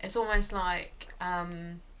about. It's almost like I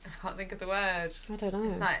can't think of the word. I don't know.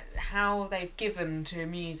 It's like how they've given to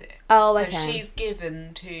music. Oh, so okay. So she's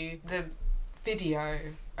given to the video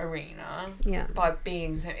arena by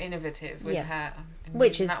being so innovative with her.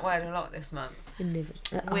 Which is that word a lot this month.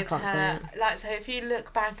 I can't say it. Like, so if you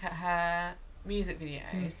look back at her music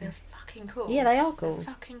videos, they're fucking cool. Yeah, they are cool. They're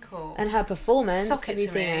fucking cool. And her performance, Sock have you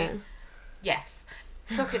seen it? Yes.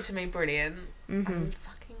 Sock It To Me, brilliant. Mm-hmm. I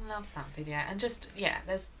fucking love that video. And just,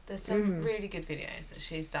 there's some really good videos that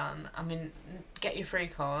she's done. I mean, Get Your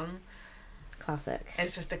Freak On. Classic.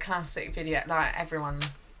 It's just a classic video. Like, everyone...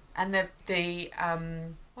 And the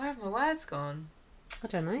where have my words gone? I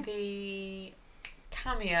don't know. The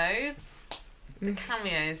cameos in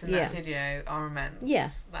that video are immense. Yeah.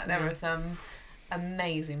 Like, there are some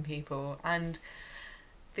amazing people. And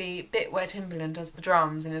the bit where Timbaland does the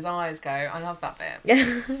drums and his eyes go, I love that bit.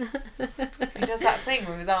 He does that thing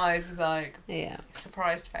with his eyes, like,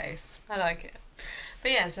 surprised face. I like it.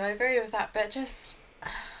 But yeah, so I agree with that, but just...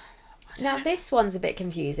 Now, this one's a bit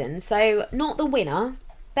confusing. So, not the winner...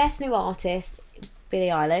 Best New Artist, Billie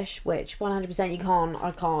Eilish, which 100%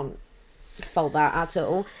 I can't fault that at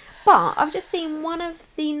all. But I've just seen one of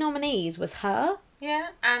the nominees was her.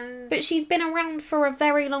 Yeah, and... But she's been around for a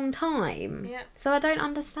very long time. Yeah. So I don't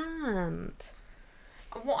understand.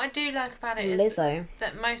 What I do like about it is Lizzo.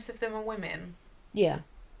 That most of them are women. Yeah.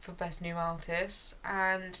 For Best New Artist.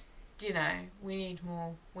 And, we need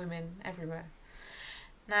more women everywhere.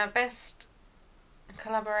 Now, Best...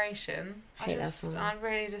 Collaboration. I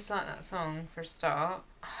really dislike that song for a start.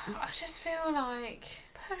 I just feel like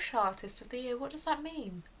Push Artist of the Year. What does that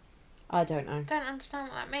mean? I don't know. Don't understand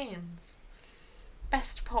what that means.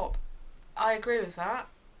 Best Pop. I agree with that.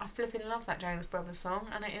 I flipping love that Jonas Brothers song,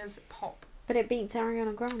 and it is pop. But it beats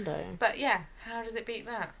Ariana Grande. But yeah, how does it beat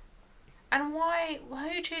that? And why?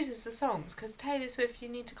 Who chooses the songs? Because Taylor Swift, You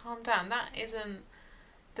Need to Calm Down. That isn't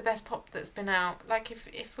the best pop that's been out. Like,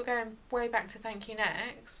 if we're going way back to Thank You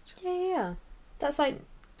Next... Yeah. That's like...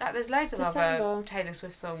 There's loads December. of other Taylor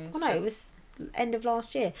Swift songs. Well, no, it was end of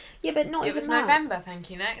last year. Yeah, but not even that. It was November, Thank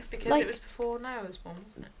You Next, because it was before Noah was born,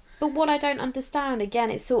 wasn't it? But what I don't understand, again,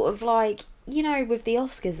 it's sort of like, with the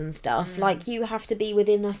Oscars and stuff, like, you have to be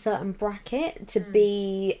within a certain bracket to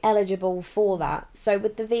be eligible for that. So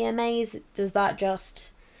with the VMAs, does that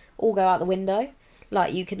just all go out the window?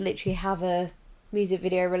 Like, you could literally have a music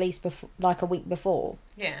video released like a week before.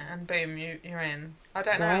 Yeah, and boom, you're in. I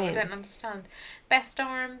don't know. I don't understand. Best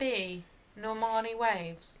R&B, Normani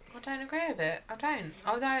Waves. I don't agree with it. I don't.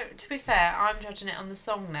 Although, to be fair, I'm judging it on the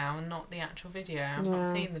song now and not the actual video. I've not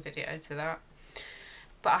seen the video to that.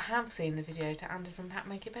 But I have seen the video to Anderson .Paak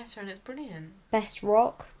Make It Better, and it's brilliant. Best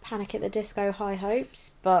Rock, Panic at the Disco, High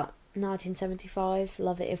Hopes, but 1975,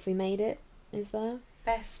 Love It If We Made It is there.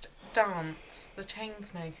 Best Dance, The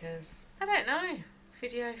Chainsmokers. I don't know.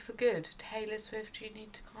 Video for Good, Taylor Swift, You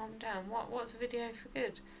Need to Calm Down. What's a video for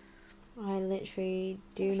good? I literally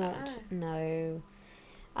do not know.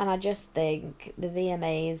 And I just think the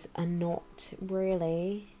VMAs are not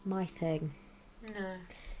really my thing. No.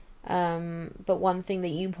 But one thing that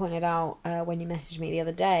you pointed out when you messaged me the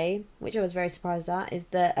other day, which I was very surprised at, is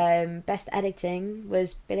that best editing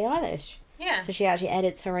was Billie Eilish. Yeah. So she actually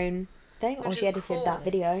edits her own thing, or she edited that cool.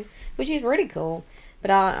 video, which is really cool.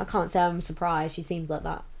 But I can't say I'm surprised. She seems like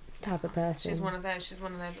that type of person. She's one of those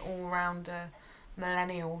all-rounder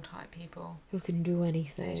millennial type people. Who can do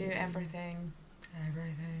anything. They do everything.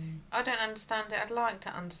 I don't understand it. I'd like to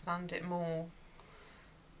understand it more.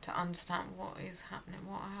 To understand what is happening.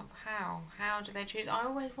 How do they choose? I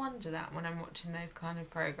always wonder that when I'm watching those kind of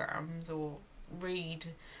programmes or read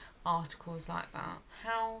articles like that.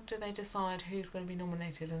 How do they decide who's going to be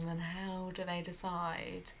nominated, and then how do they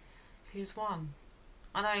decide who's won?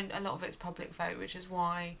 I know a lot of it's public vote, which is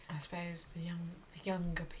why I suppose the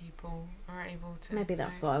younger people are able to. Maybe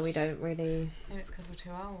that's why we don't really. Maybe it's because we're too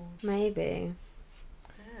old. Maybe.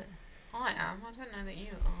 Ugh. I am. I don't know that you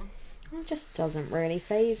are. It just doesn't really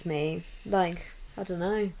faze me. Like, I don't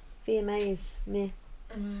know. VMAs, meh.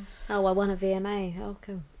 Oh, I won a VMA. Oh,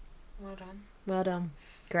 cool. Well done. Well done.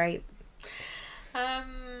 Great.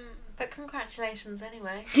 But congratulations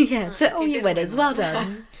anyway. Yeah, to all you winners, well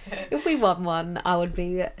done. If we won one, I would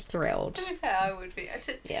be thrilled. To be fair, I would be.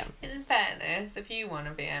 Yeah. In fairness, if you won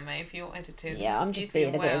a VMA, if you're edited, yeah, I'm just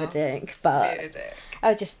being a bit of a dick, but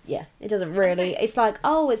I just it doesn't really. Okay. It's like,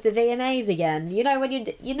 oh, it's the VMAs again. You know when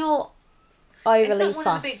you're not overly it's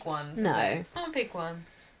not fussed. One of the big ones, no, is it? It's not a big one.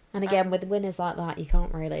 And again, with winners like that, you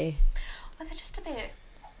can't really. Well, they're just a bit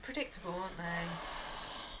predictable, aren't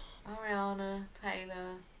they? Ariana,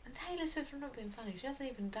 Taylor. And Taylor Swift, I'm not being funny, she hasn't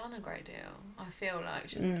even done a great deal. I feel like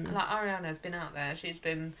she's like Ariana's been out there, she's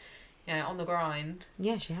been, on the grind.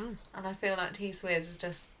 Yeah, she has. And I feel like T Swizz is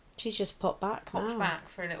just. She's just popped back for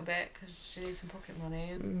a little bit because she needs some pocket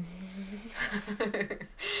money. And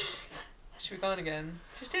she'll be gone again.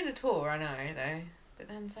 She's doing a tour, I know though. But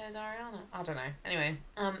then so is Ariana. I don't know. Anyway,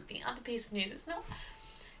 the other piece of news, it's not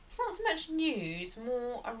so much news,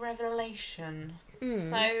 more a revelation.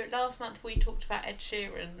 So last month we talked about Ed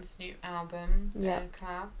Sheeran's new album, The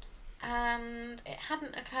Collabs, and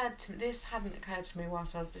this hadn't occurred to me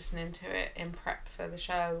whilst I was listening to it in prep for the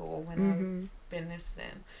show or when I've been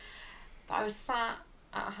listening. But I was sat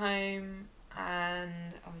at home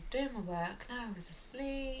and I was doing my work. No, I was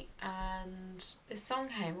asleep, and this song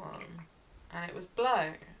came on, and it was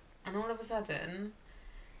Blow, and all of a sudden,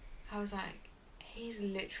 I was like, he's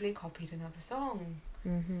literally copied another song.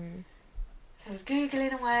 So I was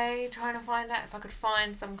Googling away, trying to find out if I could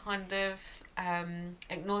find some kind of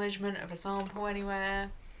acknowledgement of a sample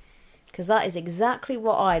anywhere. Because that is exactly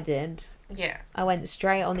what I did. Yeah. I went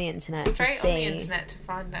straight on the internet to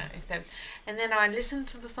find out if there was... And then I listened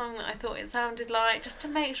to the song that I thought it sounded like, just to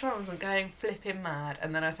make sure I wasn't going flipping mad.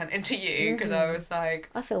 And then I sent it to you, because I was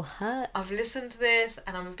like... I feel hurt. I've listened to this,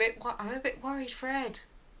 and I'm a bit worried for Ed.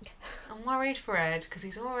 I'm worried for Ed because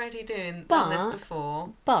he's already done this before.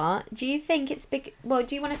 But do you think it's big? Well,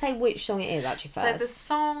 do you want to say which song it is actually first? So the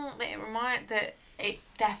song that it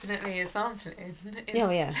definitely is sampling. Not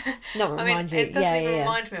remind you. It doesn't even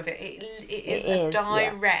remind me of it. It is a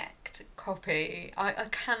direct copy. I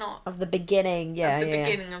cannot of the beginning.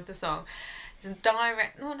 Beginning of the song. It's a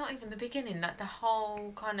direct. No, not even the beginning. Like the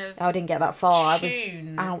whole kind of. I didn't get that far.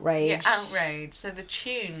 Tune. I was outraged. Yeah, outraged. So the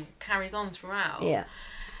tune carries on throughout. Yeah.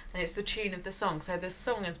 And it's the tune of the song. So the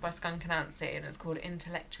song is by Skunk Anansie and it's called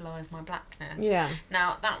Intellectualise My Blackness. Yeah.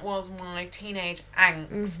 Now, that was my teenage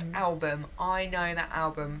angst album. I know that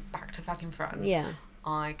album back to fucking front. Yeah.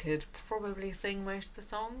 I could probably sing most of the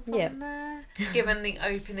songs on there. Given the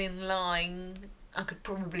opening line, I could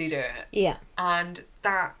probably do it. Yeah. And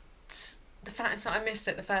the fact that I missed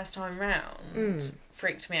it the first time round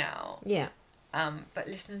freaked me out. Yeah. But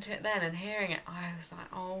listening to it then and hearing it, I was like,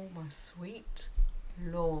 oh my sweet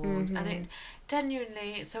Lord. And it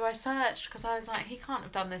genuinely, so I searched because I was like, he can't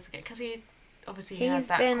have done this again because he obviously had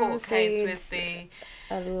that court case with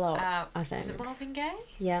a lot, I think. Was it Marvin Gaye?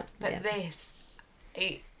 Yeah. But this,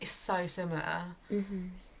 it is so similar.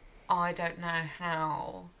 I don't know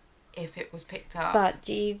how, if it was picked up. But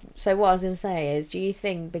so what I was going to say is, do you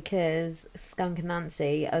think because Skunk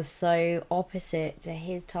Anansie are so opposite to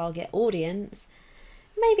his target audience,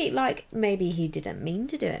 maybe he didn't mean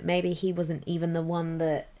to do it. Maybe he wasn't even the one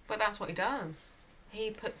that... But that's what he does.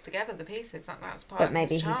 He puts together the pieces. That's part but of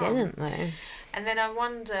maybe his charm. He didn't, though. And then I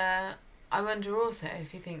wonder also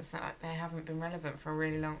if he thinks that they haven't been relevant for a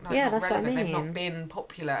really long time. Yeah, that's relevant. what I mean. They've not been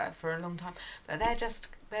popular for a long time. But they're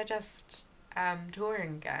just touring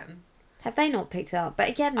again. Have they not picked up? But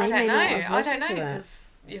again, they may not have listened to it.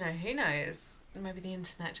 Because, who knows? Maybe the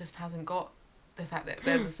internet just hasn't got the fact that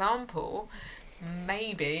there's a sample.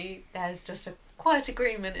 Maybe there's just a quiet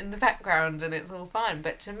agreement in the background and it's all fine.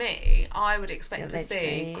 But to me, I would expect to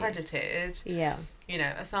see credited,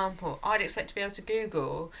 a sample. I'd expect to be able to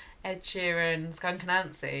Google Ed Sheeran, Skunk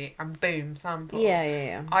Anansie, and boom, sample.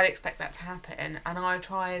 Yeah. I'd expect that to happen. And I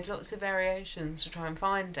tried lots of variations to try and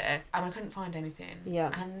find it, and I couldn't find anything.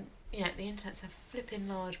 Yeah. And the internet's a flipping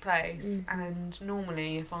large place, and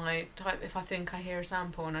normally if I think I hear a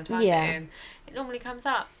sample and I type it in, it normally comes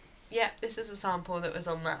up. Yep, this is a sample that was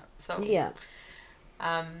on that song. Yeah.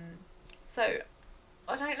 So,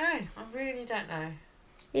 I don't know. I really don't know.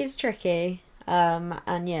 It's tricky.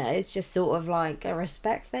 And yeah, it's just sort of like a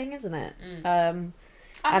respect thing, isn't it?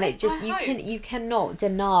 And it just you cannot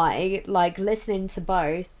deny, like, listening to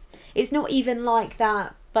both. It's not even like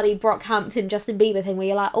that buddy Brockhampton Justin Bieber thing where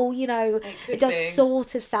you're like, oh, you know, it does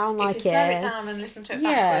sort of sound like it. Slow it down and listen to it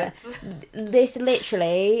backwards. This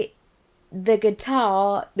literally, the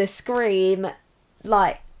guitar, the scream,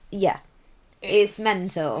 like, yeah, it's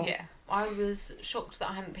mental. Yeah, I was shocked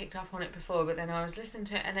that I hadn't picked up on it before, but then I was listening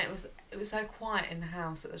to it and it was so quiet in the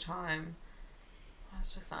house at the time. I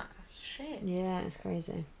was just like, shit. Yeah, it's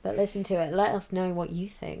crazy. But listen to it. Let us know what you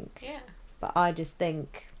think. Yeah. But I just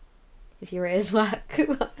think, if your ears work,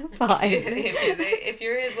 fine. if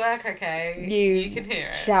your ears work okay, you can hear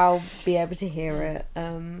it. Shall be able to hear it.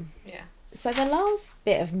 Yeah. So the last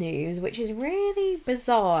bit of news, which is really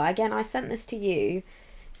bizarre. Again, I sent this to you.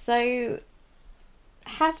 So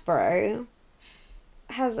Hasbro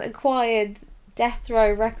has acquired Death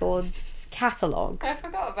Row Records catalogue. I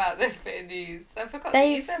forgot about this bit of news. I forgot that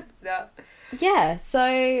you said that. Yeah, so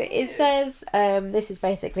it says, this is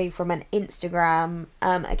basically from an Instagram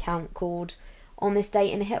account called On This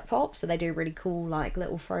Date in Hip Hop. So they do really cool, like,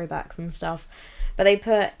 little throwbacks and stuff. But they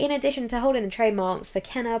put, in addition to holding the trademarks for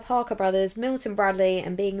Kenner, Parker Brothers, Milton Bradley,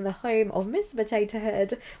 and being the home of Mr. Potato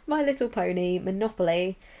Head, My Little Pony,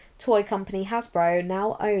 Monopoly, toy company Hasbro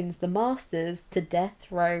now owns the masters to Death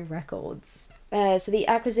Row Records. So the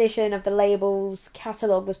acquisition of the label's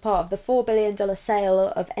catalogue was part of the $4 billion sale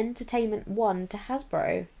of Entertainment One to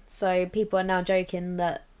Hasbro. So people are now joking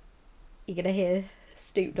that you're going to hear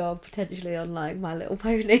Snoop Dogg potentially on, like, My Little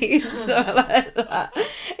Pony and stuff like that.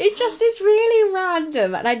 It just is really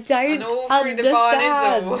random and I don't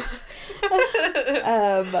understand.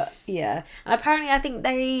 Yeah. And apparently I think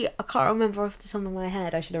I can't remember off the top of my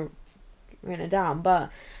head, I should have written it down, but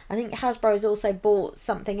I think Hasbro's also bought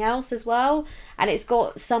something else as well, and it's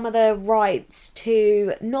got some of the rights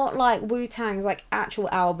to not like Wu-Tang's like actual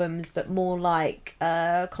albums, but more like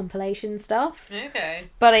compilation stuff. Okay.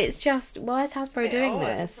 But it's just, why is Hasbro doing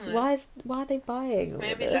this? Why are they buying all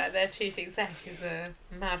Maybe this? like their chief exec is a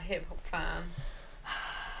mad hip hop fan.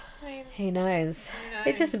 Who knows?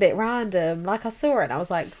 It's just a bit random. Like, I saw it and I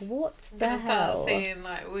was like, what the hell? Start seeing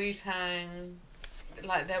like Wu-Tang.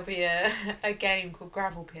 Like, there'll be a game called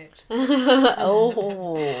Gravel Pit.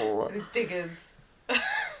 Oh. With diggers.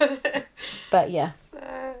 But yeah.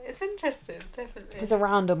 So, it's interesting, definitely. It's a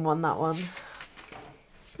random one, that one.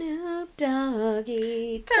 Snoop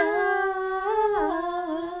Doggy Dogg.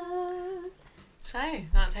 So,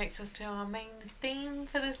 that takes us to our main theme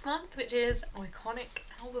for this month, which is iconic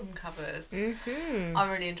album covers. Mm-hmm.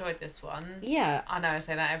 I really enjoyed this one. Yeah. I know I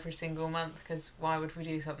say that every single month, because why would we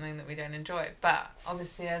do something that we don't enjoy? But,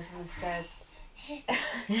 obviously, as we've said...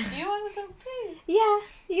 You want to talk too? Yeah,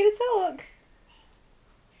 you're going to talk.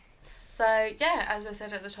 So, yeah, as I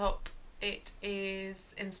said at the top, it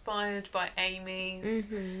is inspired by Amy's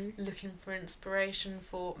looking for inspiration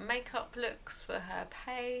for makeup looks for her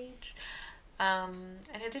page. And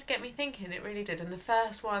it did get me thinking, it really did. And the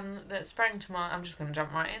first one that sprang to mind, I'm just going to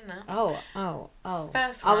jump right in there. Oh.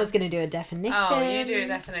 First one. I was going to do a definition. Oh, you do a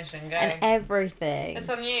definition, go. And everything. It's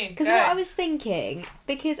on you, because what I was thinking,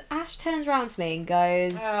 because Ash turns around to me and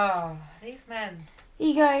goes... Oh, these men.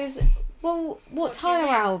 He goes, well, what Tyler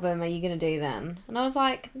album are you going to do then? And I was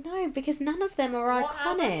like, no, because none of them are What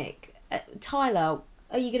iconic. Tyler,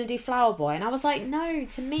 are you going to do Flower Boy? And I was like, no,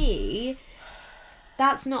 to me...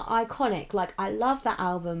 That's not iconic. Like, I love that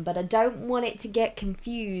album, but I don't want it to get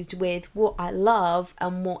confused with what I love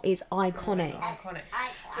and what is iconic. Iconic.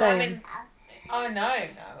 So, I mean, oh no.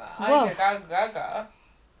 Go.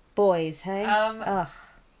 Boys, hey? Ugh.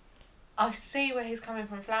 I see where he's coming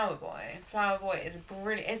from. Flower Boy. Flower Boy is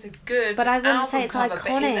a good. But I wouldn't say it's cover,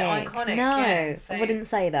 iconic. Is it iconic? No, yeah, so, I wouldn't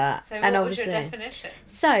say that. So, and what was your definition?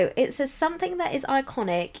 So it says something that is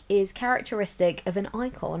iconic is characteristic of an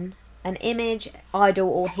icon, an image, idol,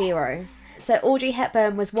 or hero. So Audrey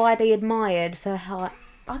Hepburn was widely admired for her...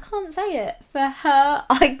 I can't say it. For her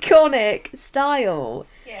iconic style.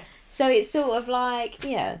 Yes. So it's sort of like,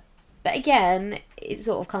 yeah. But again, it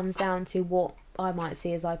sort of comes down to what I might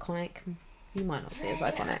see as iconic. You might not see as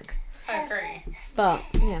iconic. I agree. But,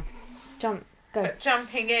 yeah. Go. But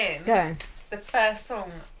jumping in... Go. The first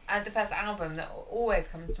song... the first album that always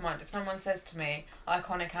comes to mind, if someone says to me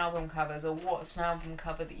iconic album covers or what's an album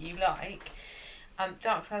cover that you like,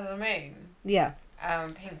 Dark Side of the Moon, Yeah.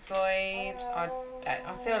 Pink Floyd.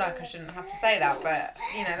 I feel like I shouldn't have to say that, but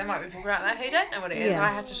you know there might be people out there who don't know what it is.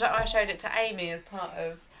 Yeah. I showed it to Amy as part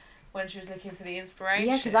of when she was looking for the inspiration.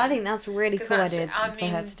 Yeah, because I think that's really cool idea for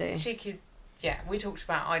her to do. She could, yeah. We talked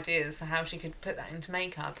about ideas for how she could put that into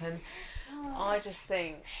makeup, and I just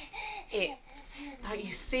think it's like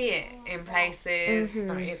you see it in places,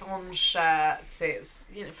 like it's on shirts. It's,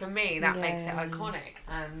 you know, for me that makes it iconic,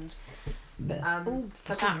 and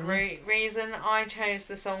for that reason I chose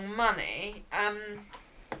the song Money.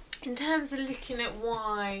 In terms of looking at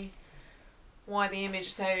why the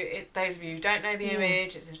image, so those of you who don't know the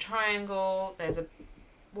image, it's a triangle, there's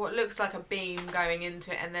what looks like a beam going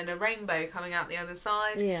into it, and then a rainbow coming out the other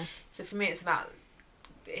side. Yeah. So for me it's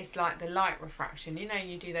like the light refraction. You know,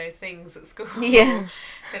 you do those things at school. Yeah.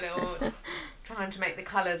 The little trying to make the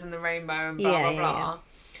colours in the rainbow and blah blah.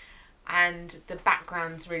 And the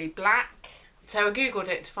background's really black. So I googled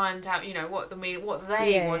it to find out, you know, what they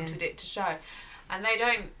wanted it to show, and they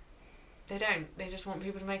don't. They just want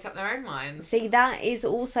people to make up their own minds. See, that is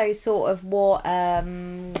also sort of what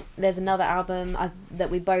there's another album that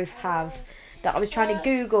we both have that I was trying to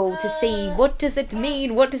Google to see what does it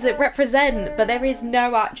mean, what does it represent, but there is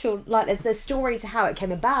no actual, like, there's the story to how it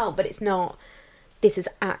came about, but it's not, this is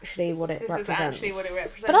actually what it represents. This is actually what it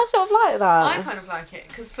represents. But I sort of like that. I kind of like it,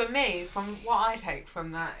 because for me, from what I take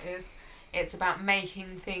from that is, it's about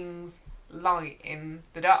making things light in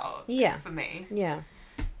the dark. Yeah. For me. Yeah.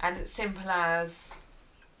 And it's simple as,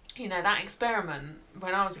 you know, that experiment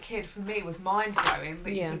when I was a kid for me was mind blowing,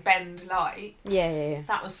 that you could bend light. Yeah.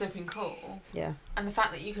 That was flipping cool. Yeah. And the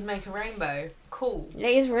fact that you could make a rainbow, cool. It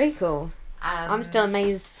is really cool. And I'm still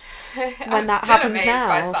amazed when that happens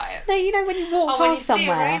now. No, you know, when you walk past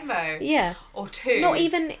somewhere. When you see a rainbow. Yeah. Or two. Not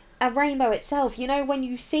even a rainbow itself. You know, when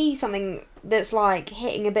you see something that's like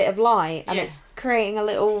hitting a bit of light and it's creating a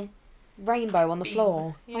little rainbow on the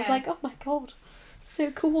floor. I was like, oh my god. So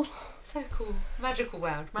cool. So cool. Magical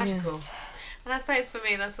world. Magical. Yes. And I suppose for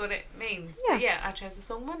me that's what it means. Yeah. But yeah, I chose the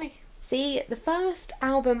song Money. See, the first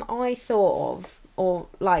album I thought of, or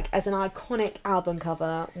like as an iconic album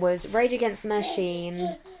cover, was Rage Against the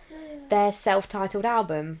Machine, their self-titled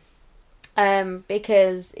album.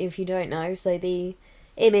 Because if you don't know, so the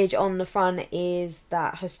image on the front is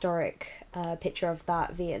that historic picture of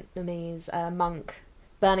that Vietnamese monk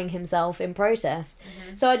burning himself in protest.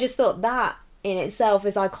 Mm-hmm. So I just thought that in itself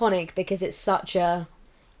is iconic because it's such a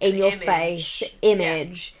in-your-face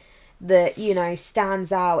image that, you know,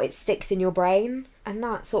 stands out, it sticks in your brain, and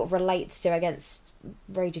that sort of relates to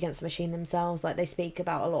Rage Against the Machine themselves. Like, they speak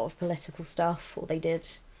about a lot of political stuff, or they did,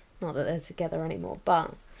 not that they're together anymore,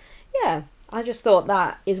 but yeah, I just thought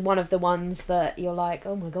that is one of the ones that you're like,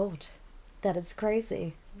 oh my god, that is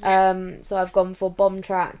crazy. So I've gone for Bomb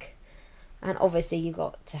Track, and obviously you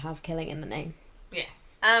got to have Killing in the name. Yes.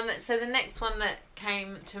 So the next one that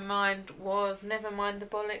came to mind was Nevermind the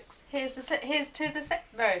Bollocks. Here's the Sex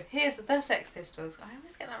Pistols. I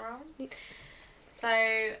always get that wrong. So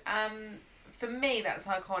for me that's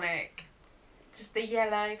iconic. Just the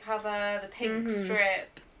yellow cover, the pink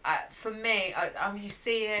strip. For me, you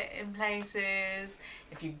see it in places.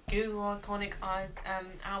 If you Google iconic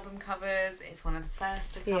album covers, it's one of the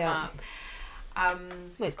first to come up. Well,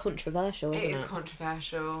 it's controversial, isn't it? It is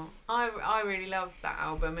controversial. I really love that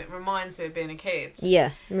album. It reminds me of being a kid.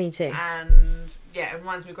 Yeah, me too. And yeah, it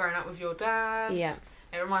reminds me of growing up with your dad. Yeah.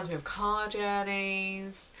 It reminds me of car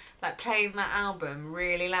journeys. Like, playing that album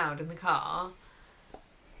really loud in the car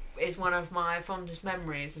is one of my fondest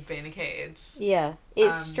memories of being a kid. Yeah.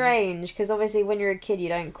 It's strange because obviously when you're a kid you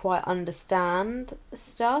don't quite understand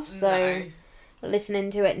stuff. So listening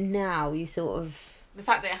to it now, you sort of... The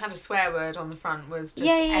fact that it had a swear word on the front was just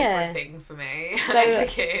everything for me as a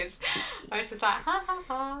kid. I was just like, ha ha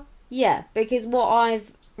ha. Yeah, because what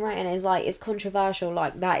I've written is like, it's controversial,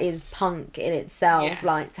 like that is punk in itself,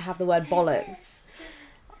 like to have the word bollocks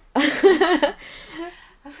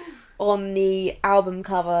on the album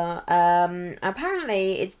cover.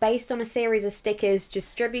 Apparently it's based on a series of stickers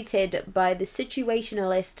distributed by the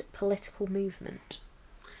Situationalist political movement.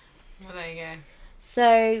 Well, there you go.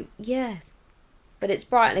 So, yeah. But it's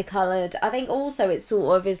brightly coloured. I think also it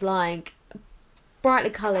sort of is like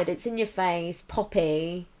brightly coloured, it's in your face,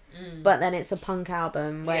 poppy, but then it's a punk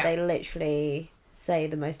album where they literally say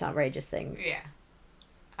the most outrageous things. Yeah.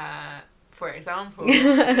 For example,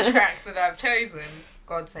 the track that I've chosen,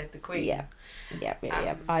 God Save the Queen. Yeah.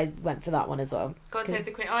 I went for that one as well. God Save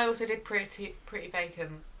the Queen. I also did Pretty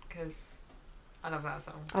Vacant because I love that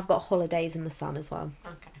song. I've got Holidays in the Sun as well.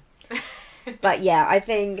 Okay. But yeah, I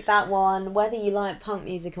think that one, whether you like punk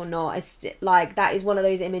music or not, like that is one of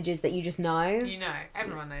those images that you just know. You know,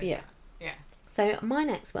 everyone knows that. Yeah. So my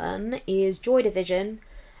next one is Joy Division,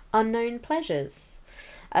 Unknown Pleasures.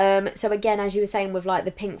 So again, as you were saying with like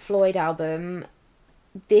the Pink Floyd album,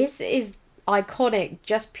 this is iconic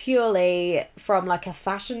just purely from like a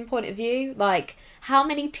fashion point of view. Like, how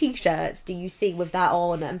many t-shirts do you see with that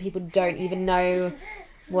on and people don't even know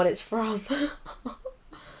what it's from?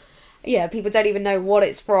 Yeah, people don't even know what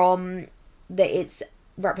it's from, that it's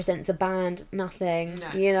represents a band, nothing,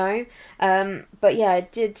 No. you know. But yeah, I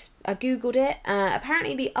googled it.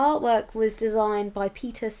 Apparently the artwork was designed by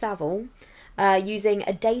Peter Saville, using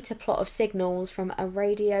a data plot of signals from a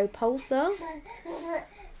radio pulsar.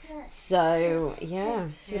 So yeah,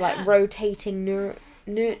 it's like rotating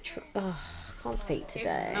neutral. Oh, I can't speak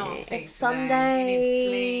today. It's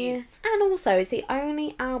Sunday, and also it's the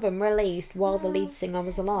only album released while the lead singer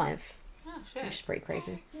was alive. Oh shit! Which is pretty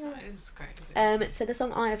crazy. That is crazy. So the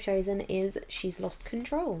song I have chosen is "She's Lost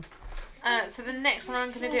Control." So the next one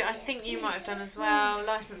I'm going to do, I think you might have done as well,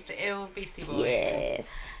 License to Ill, Beastie Boys. Yes.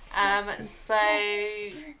 So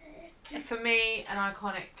for me, an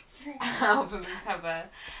iconic album cover,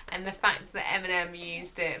 and the fact that Eminem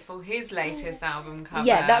used it for his latest album cover.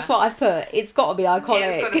 Yeah, that's what I've put. It's got to be iconic.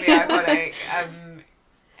 It's got to be iconic.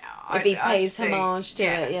 If he pays homage to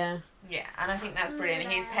it, yeah. Yeah, and I think that's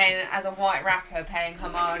brilliant. He's paying, as a white rapper, paying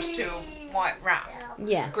homage to a white rap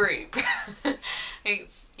group.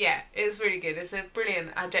 It's really good. It's a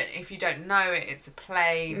brilliant. If you don't know it, it's a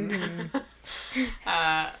plane.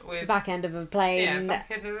 With back end of a plane. Yeah,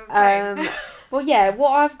 back end of a plane. Well, yeah.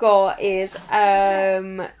 What I've got is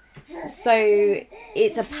so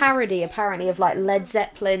it's a parody apparently of like Led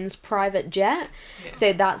Zeppelin's Private Jet. Yeah.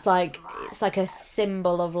 So that's like, it's like a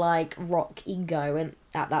symbol of like rock ego and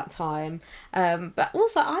at that time. But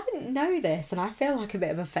also I didn't know this, and I feel like a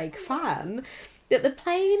bit of a fake fan, that the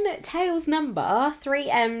Plain Tales number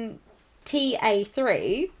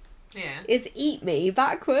 3MTA3 is Eat Me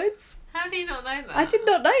backwards. How do you not know that? I did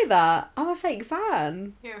not know that. I'm a fake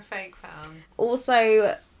fan. You're a fake fan.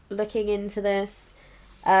 Also, looking into this,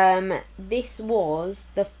 this was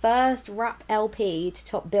the first rap LP to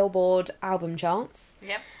top Billboard album charts.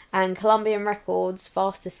 Yep. And Columbian Records'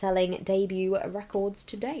 fastest selling debut records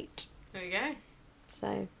to date. There you go.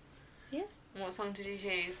 So, yeah. What song did you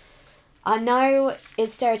choose? I know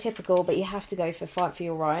it's stereotypical, but you have to go for Fight For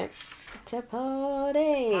Your Right to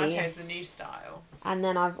Party. I chose The New Style. And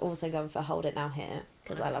then I've also gone for Hold It Now Here,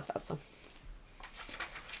 because I love that song.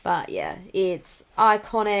 But yeah, it's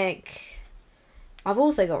iconic. I've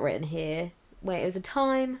also got written here where it was a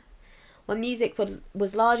time when music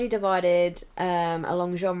was largely divided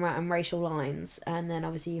along genre and racial lines, and then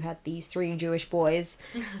obviously you had these three Jewish boys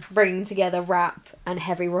bringing together rap and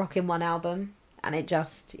heavy rock in one album, and it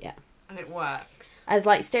just, yeah. And it worked. As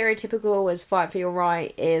like stereotypical as Fight For Your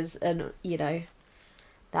Right is, and you know,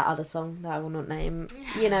 that other song that I will not name,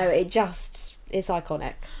 you know, it's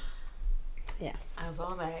iconic. Yeah. As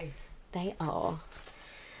are they. They are.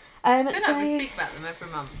 We speak about them every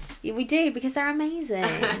month. Yeah, we do, because they're amazing.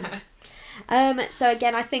 So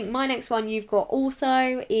again, I think my next one you've got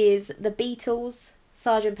also is the Beatles,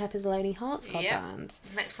 Sgt. Pepper's Lonely Hearts Club Band.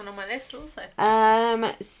 Next one on my list also.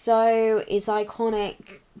 So it's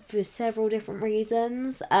iconic for several different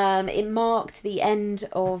reasons. It marked the end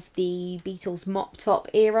of the Beatles mop top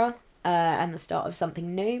era. And the start of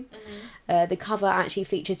something new. Mm-hmm. The cover actually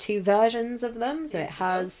features two versions of them. So it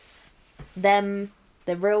has them,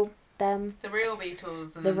 the real them. The real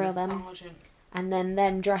Beatles and the then real the them. Sergeant. And then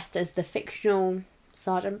them dressed as the fictional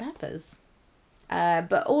Sgt. Pepper's.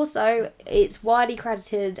 But also, it's widely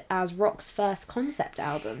credited as rock's first concept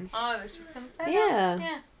album. Oh, I was just going to say that.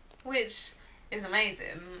 Yeah. Which is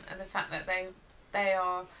amazing. And the fact that they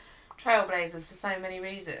are trailblazers for so many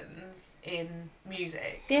reasons in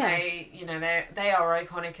music. Yeah. They are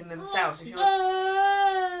iconic in themselves.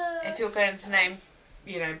 If you're going to name,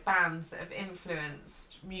 bands that have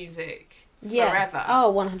influenced music forever.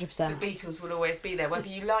 Oh, 100%. The Beatles will always be there, whether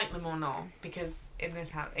you like them or not. Because in this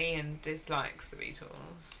house, Ian dislikes the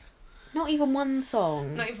Beatles. Not even one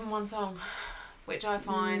song. Not even one song, which I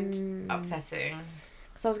find upsetting.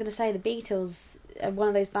 Because I was going to say, the Beatles are one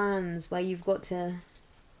of those bands where you've got to...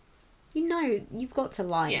 you've got to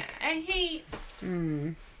like... Yeah, and he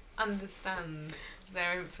understands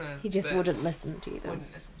their influence. He just wouldn't listen to them.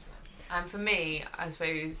 Wouldn't listen to them. And for me, I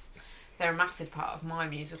suppose, they're a massive part of my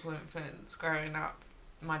musical influence growing up.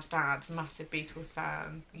 My dad's a massive Beatles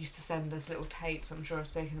fan. Used to send us little tapes. I'm sure I've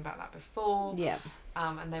spoken about that before. Yeah.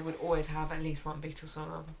 And they would always have at least one Beatles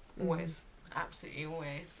song on. Always. Absolutely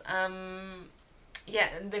always. Yeah,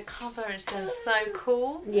 and the cover is just so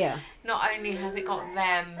cool. Yeah. Not only has it got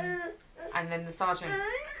them and then the Sgt.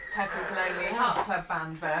 Pepper's Lonely Hearts Club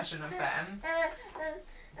Band version of them,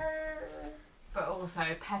 but also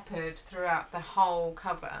peppered throughout the whole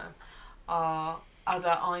cover are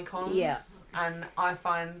other icons. Yeah. And I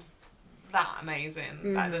find that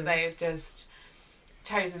amazing. Like that they've just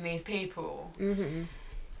chosen these people who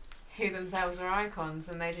themselves are icons,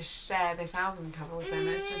 and they just share this album cover with them.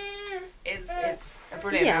 It's a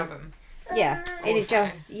brilliant album. Yeah, and it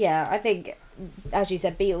just I think, as you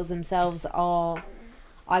said, Beatles themselves are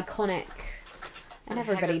iconic, and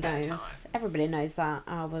everybody knows that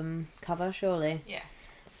album cover, surely. Yeah.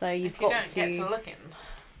 So you've if got you don't to get to looking.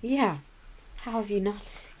 Yeah. How have you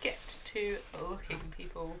not? Get to looking,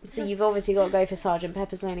 people. So you've obviously got to go for Sgt.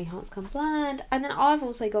 Pepper's Lonely Hearts Club Band, and then I've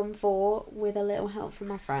also gone for With a Little Help from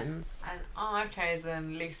My Friends. And I've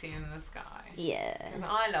chosen Lucy in the Sky. Yeah. Because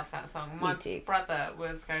I love that song. My brother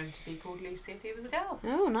was going to be called Lucy if he was a girl.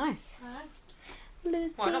 Oh, nice.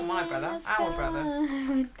 Lucy, well, not my brother, our brother.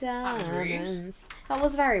 That was rude. That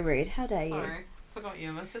was very rude. How dare you? Sorry. Forgot you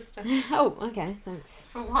were my sister. Oh, okay, thanks.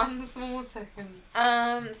 For one small second.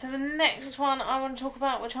 So the next one I want to talk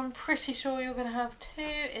about, which I'm pretty sure you're going to have too,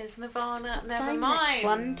 is Nirvana, Nevermind. Next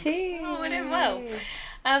one too. Oh, we're doing well.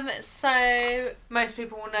 So most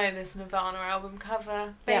people will know this Nirvana album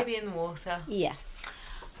cover, Baby in the Water. Yes.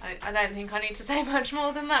 I don't think I need to say much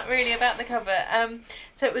more than that really about the cover.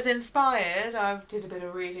 So it was inspired. I did a bit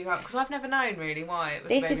of reading up because I've never known really why it was.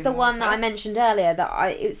 This is the one that I mentioned earlier.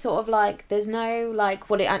 It's sort of like there's no like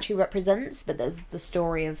what it actually represents, but there's the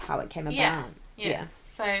story of how it came about. Yeah.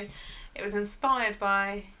 So it was inspired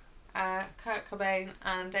by Kurt Cobain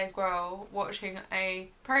and Dave Grohl watching a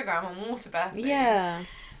program on waterbirthing. Yeah.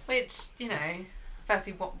 Which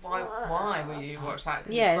firstly, why will you watch that?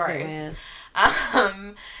 Cause it's gross.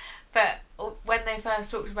 But when they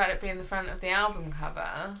first talked about it being the front of the album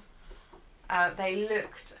cover, they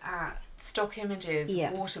looked at stock images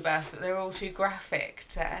of water births, but they were all too graphic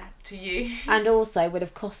to use. And also would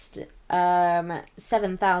have cost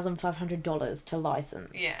 $7,500 to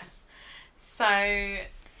license. Yeah. So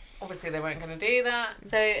obviously they weren't going to do that.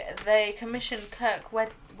 So they commissioned Kirk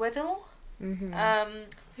Weddle,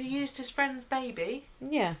 who used his friend's baby.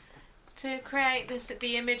 Yeah. To create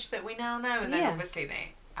the image that we now know, and then obviously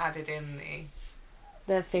they added in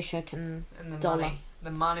the Fisher and the dollar,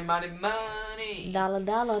 money,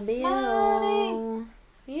 dollar bill. Money.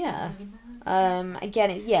 Yeah.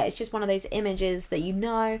 Again, it's just one of those images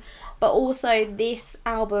that but also this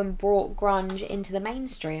album brought grunge into the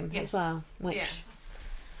mainstream as well, which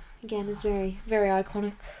again is very, very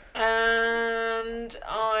iconic. And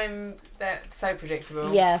they're so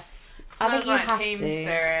predictable. Yes. I think you like have Teen to.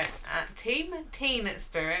 Spirit. Teen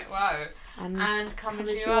Spirit, wow. And Come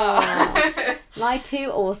As You Are. Are. Lie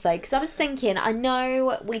to also, because I was thinking, I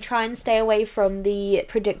know we try and stay away from the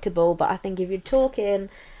predictable, but I think if you're talking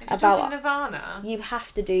about Nirvana, you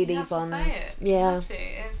have to do these ones. Say it. Yeah. You have to.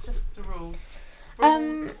 It's just the rules.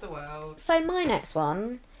 Rules of the world. So my next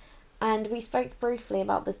one, and we spoke briefly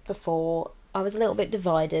about this before, I was a little bit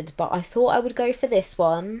divided, but I thought I would go for this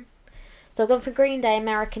one. So I've gone for Green Day,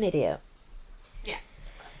 American Idiot. Yeah.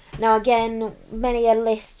 Now again, many a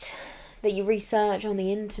list that you research on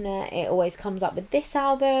the internet, it always comes up with this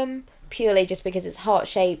album, purely just because it's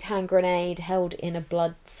heart-shaped hand grenade held in a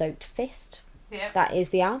blood-soaked fist. Yeah. That is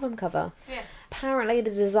the album cover. Yeah. Apparently the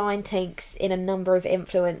design takes in a number of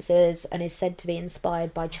influences and is said to be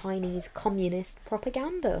inspired by Chinese communist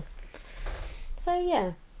propaganda. So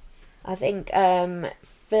yeah. I think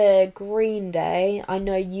for Green Day, I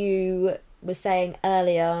know you were saying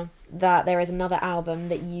earlier that there is another album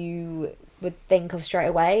that you would think of straight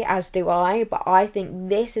away, as do I, but I think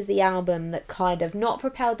this is the album that kind of not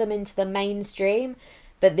propelled them into the mainstream,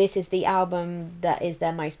 but this is the album that is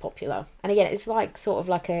their most popular. And again, it's like sort of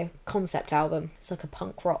like a concept album. It's like a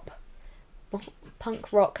punk rock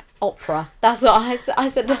opera. That's what I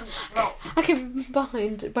said. I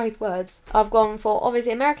combined both words. I've gone for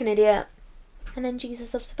obviously American Idiot and then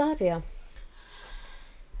Jesus of Suburbia.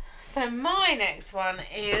 So my next one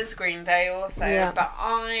is Green Day also, but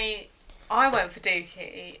I went for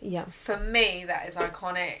Dookie. Yeah. For me, that is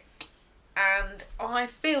iconic, and I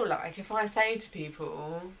feel like if I say to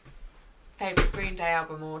people favourite Green Day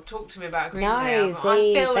album or talk to me about a Green Day album,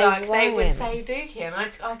 I feel like they would say Dookie, and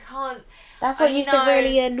I can't. That's what used to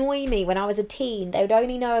really annoy me when I was a teen. They would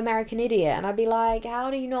only know American Idiot, and I'd be like, how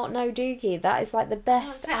do you not know Dookie? That is like the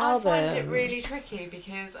best album. I find it really tricky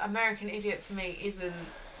because American Idiot for me isn't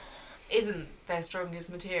their strongest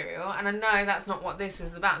material, and I know that's not what this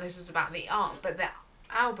is about. This is about the art, but the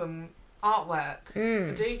album artwork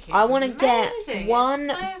for Dookie I want to get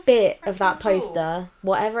one bit of that poster,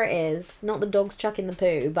 whatever it is, not the dogs chucking the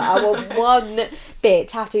poo, but I want one bit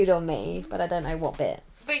tattooed on me, but I don't know what bit.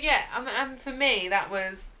 But yeah, for me that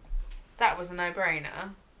was a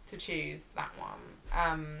no-brainer to choose that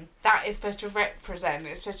one. That is supposed to represent.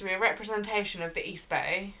 It's supposed to be a representation of the East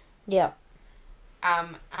Bay. Yeah.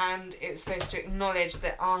 And it's supposed to acknowledge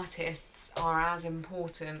that artists are as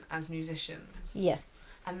important as musicians. Yes.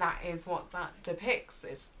 And that is what that depicts.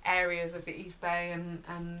 It's areas of the East Bay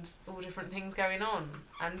and all different things going on.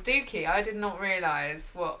 And Dookie, I did not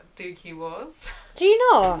realise what Dookie was. Do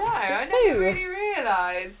you not? No, I never really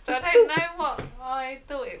realised. I don't know what I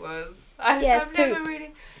thought it was. I've never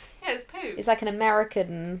really... Yeah, it's poop. It's like an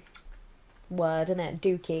American word, isn't it?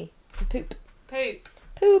 Dookie. It's a poop. Poop.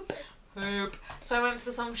 Poop. Poop. So I went for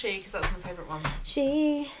the song She, because that's my favourite one.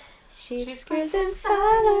 She screams in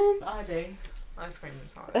silence. I do. I scream in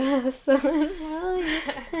silence.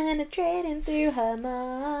 Penetrating through her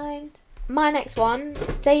mind. My next one,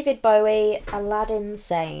 David Bowie, Aladdin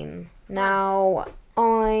Sane. Now,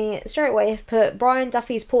 I straight away have put Brian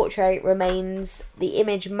Duffy's portrait remains the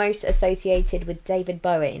image most associated with David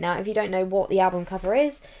Bowie. Now, if you don't know what the album cover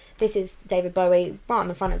is, this is David Bowie right on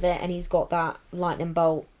the front of it, and he's got that lightning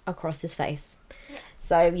bolt across his face. Yeah.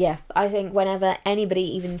 So, yeah, I think whenever anybody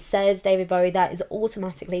even says David Bowie, that is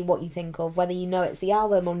automatically what you think of. Whether you know it's the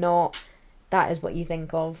album or not, that is what you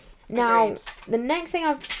think of. Now, Agreed. The next thing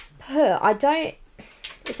I've put,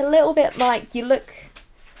 it's a little bit like you look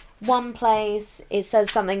one place, it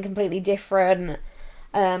says something completely different,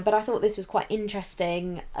 but I thought this was quite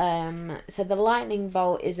interesting. So the lightning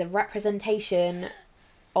bolt is a representation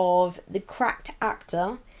of the cracked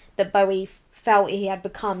actor that Bowie felt he had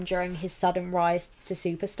become during his sudden rise to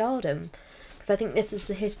superstardom. Because I think this was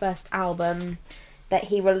his first album that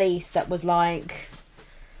he released that was like,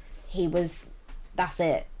 that's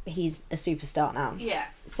it, he's a superstar now. Yeah.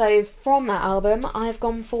 So from that album, I've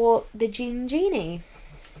gone for the Jean Genie.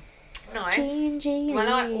 Nice. Jean Genie.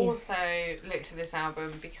 Well, I also looked at this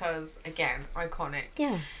album because, again, iconic.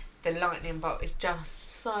 Yeah. The lightning bolt is just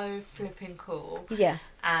so flipping cool. Yeah.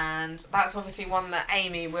 And that's obviously one that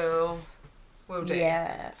Amy will do.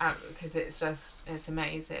 Yes. Because it's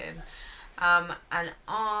amazing. And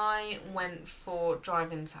I went for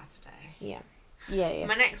Drive-In Saturday. Yeah. Yeah.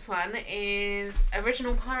 My next one is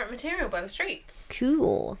Original Pirate Material by The Streets.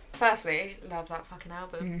 Cool. Firstly, love that fucking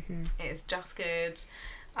album. Mm-hmm. It is just good.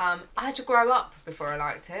 I had to grow up before I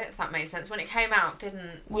liked it, if that made sense. When it came out,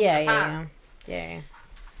 wasn't a fan. Yeah.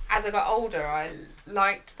 As I got older, I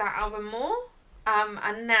liked that album more.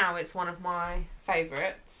 And now it's one of my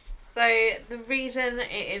favourites. So the reason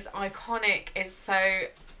it is iconic is so...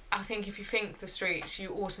 I think if you think The Streets, you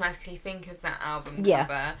automatically think of that album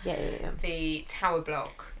cover. Yeah. The Tower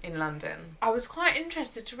Block in London. I was quite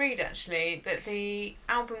interested to read, actually, that the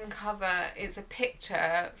album cover is a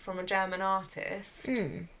picture from a German artist.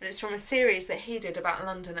 And it's from a series that he did about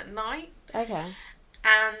London at night. Okay.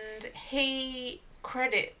 And he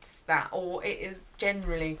credits that, or it is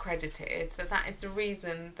generally credited, that is the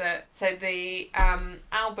reason that... So the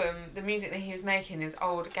album, the music that he was making is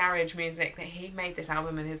old garage music that he made this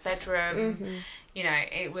album in his bedroom. Mm-hmm. You know,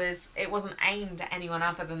 it wasn't aimed at anyone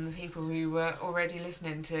other than the people who were already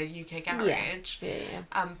listening to UK garage.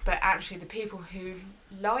 Yeah. But actually the people who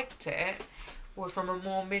liked it were from a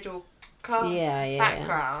more middle class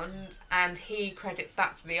background, and he credits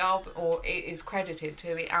that to the album, or it is credited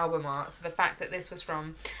to the album art. So the fact that this was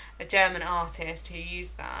from a German artist who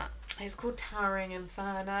used that, it's called Towering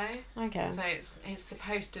Inferno. Okay. So it's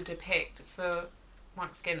supposed to depict, for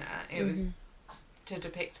Mike Skinner, it was to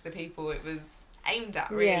depict the people it was aimed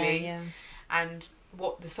at, really. Yeah. And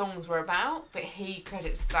what the songs were about, but he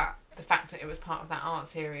credits that, the fact that it was part of that art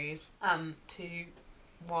series, to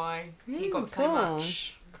why he got so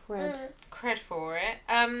much cred for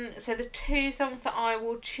it. So the two songs that I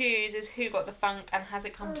will choose is Who Got the Funk and Has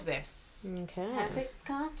It Come to This. Okay. Has it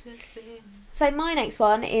come to this? So my next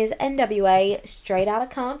one is NWA, Straight Outta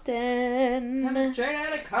Compton. Straight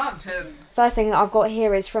out of Compton. First thing that I've got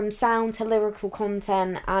here is from sound to lyrical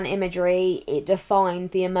content and imagery, it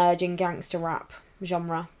defined the emerging gangster rap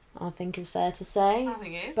genre, I think is fair to say. I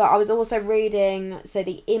think it is. But I was also reading, so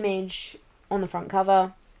the image on the front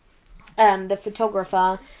cover, the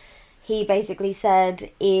photographer, he basically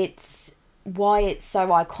said why it's so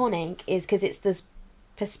iconic is because it's this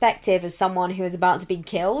perspective of someone who is about to be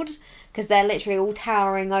killed, because they're literally all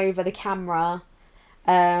towering over the camera,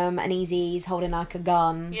 and Eazy's holding like a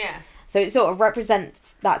gun. Yeah. So it sort of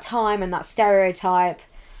represents that time and that stereotype,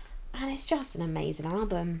 and it's just an amazing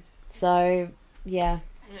album. So yeah.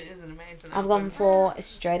 It is an amazing album. I've gone for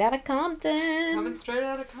Straight Outta Compton. Coming straight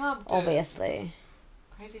out of Compton. Obviously.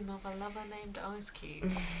 Crazy mother lover named Ice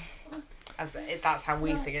Cube. That's how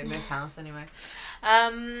we sing it in this house, anyway.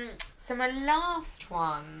 So my last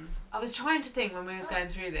one, I was trying to think when we was going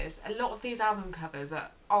through this. A lot of these album covers are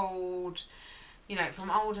old you know, from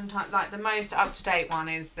olden times, like the most up-to-date one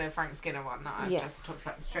is the Frank Skinner one that I've just talked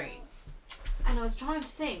about, The Streets. And I was trying to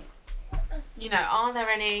think, you know, are there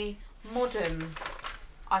any modern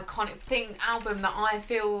iconic album that I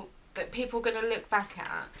feel that people are going to look back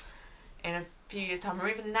at in a few years' time, or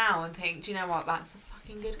even now, and think, do you know what, that's a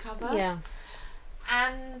fucking good cover? Yeah.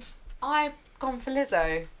 And I've gone for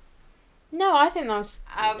Lizzo. No, I think that's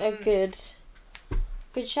a good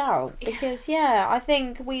shout. Because, I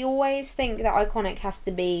think we always think that iconic has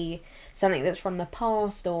to be something that's from the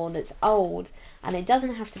past or that's old, and it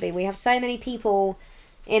doesn't have to be. We have so many people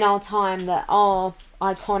in our time that are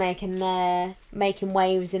iconic and they're making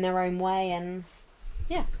waves in their own way, and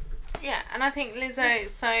yeah. Yeah, and I think Lizzo,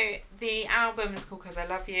 so the album is called 'Cause I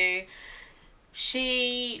Love You.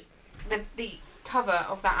 The cover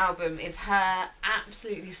of that album is her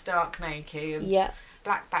absolutely stark naked,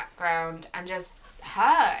 black background, and just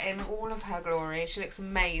her in all of her glory. She looks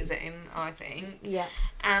amazing, I think. Yeah.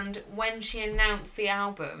 And when she announced the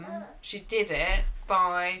album, she did it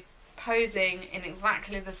by posing in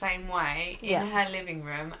exactly the same way in her living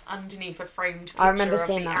room underneath a framed picture of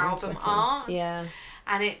the album art. Yeah.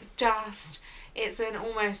 And it's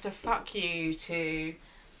almost a fuck you to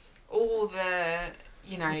all the,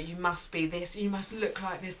 you know, you must be this, you must look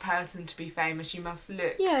like this person to be famous, you must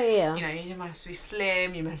look, you know, you must be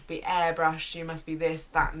slim, you must be airbrushed, you must be this,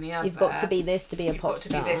 that and the other. You've got to be this to be a pop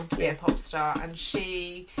star. You've got to be this to be a pop star. And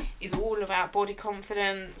she is all about body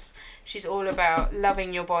confidence, she's all about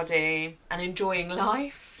loving your body and enjoying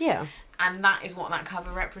life. Yeah. And that is what that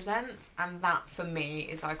cover represents, and that for me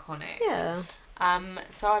is iconic. Yeah.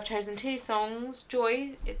 So I've chosen 2 songs,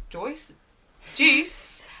 Juice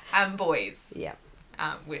and Boys. Yeah.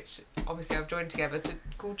 Which obviously I've joined together to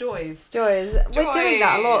call Joys. Joys. We're doing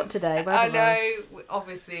that a lot today. I know.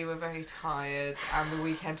 Obviously we're very tired and the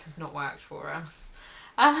weekend has not worked for us.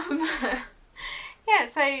 Yeah,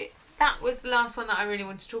 so that was the last one that I really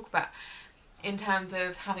wanted to talk about in terms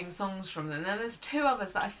of having songs from them. Now there's 2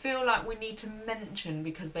 others that I feel like we need to mention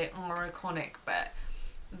because they are iconic, but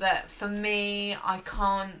that for me I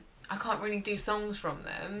can't really do songs from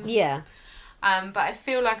them. Yeah. But I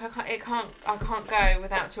feel like I can't go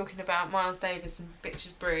without talking about Miles Davis and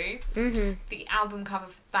Bitches Brew. Mm-hmm. The album cover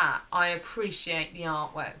for that, I appreciate the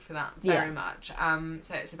artwork for that very much.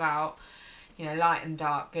 So it's about, you know, light and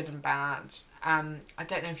dark, good and bad. I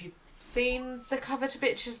don't know if you've seen the cover to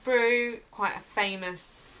Bitches Brew, quite a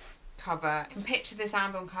famous cover. I can picture this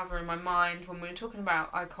album cover in my mind when we were talking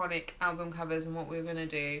about iconic album covers and what we were going to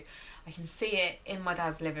do. I can see it in my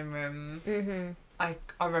dad's living room. Mm-hmm.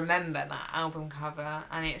 I remember that album cover,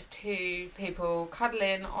 and it's 2 people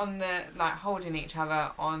cuddling on the, like, holding each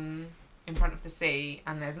other in front of the sea,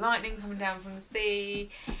 and there's lightning coming down from the sea,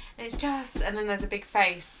 and it's just, and then there's a big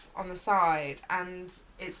face on the side, and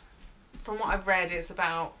it's, from what I've read, it's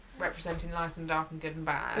about representing light and dark and good and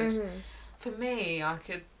bad. Mm-hmm. For me, I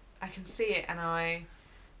can see it and I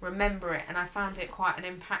remember it, and I found it quite an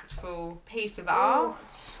impactful piece of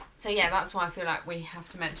art. So yeah, that's why I feel like we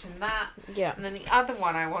have to mention that. Yeah. And then the other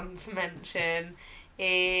one I want to mention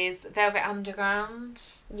is Velvet Underground.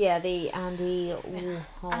 Yeah, the Andy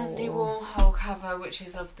Warhol. Andy Warhol cover, which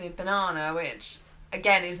is of the banana, which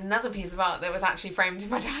again is another piece of art that was actually framed in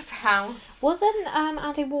my dad's house. Wasn't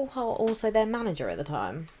Andy Warhol also their manager at the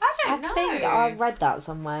time? I don't know. I think I read that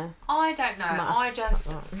somewhere. I don't know.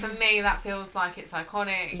 For me, that feels like it's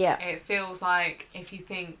iconic. Yeah. It feels like if you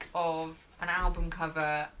think of an album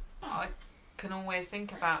cover, I can always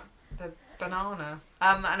think about the banana.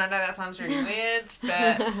 And I know that sounds really weird,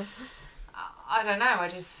 but I don't know. I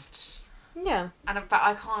just... Yeah. But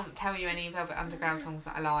I can't tell you any Velvet Underground songs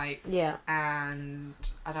that I like. Yeah. And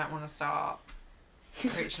I don't want to start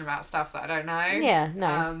preaching about stuff that I don't know. Yeah,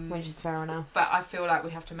 no, which is fair enough. But I feel like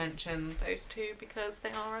we have to mention those 2 because they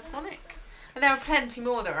are iconic. And there are plenty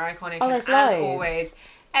more that are iconic. Oh, there's and as loads. always,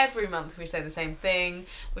 every month we say the same thing.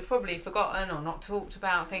 We've probably forgotten or not talked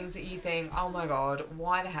about things that you think, oh my god,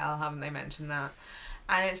 why the hell haven't they mentioned that?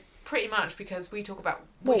 And it's pretty much because we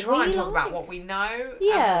try and talk about what we know and what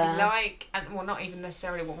we like, and well, not even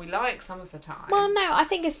necessarily what we like some of the time. Well, no, I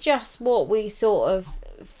think it's just what we sort of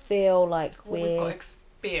feel like we've got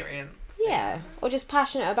experience. Yeah, or just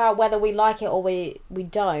passionate about, whether we like it or we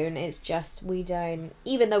don't. It's just we don't,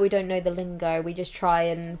 even though we don't know the lingo, we just try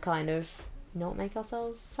and kind of not make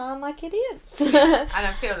ourselves sound like idiots. And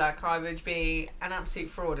I feel like I would be an absolute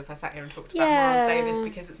fraud if I sat here and talked about Miles Davis,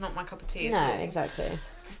 because it's not my cup of tea at all. No, exactly.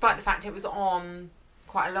 Despite the fact it was on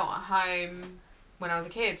quite a lot at home when I was a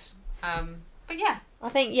kid. But yeah. I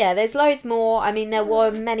think, there's loads more. I mean, there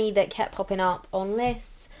were many that kept popping up on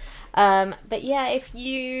lists. But yeah, if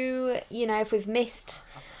if we've missed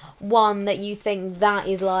one that you think that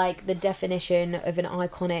is like the definition of an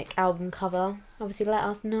iconic album cover, obviously let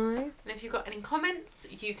us know. And if you've got any comments,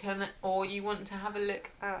 you can, or you want to have a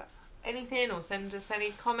look at anything, or send us any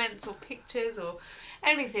comments or pictures or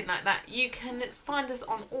anything like that, you can find us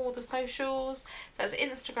on all the socials. That's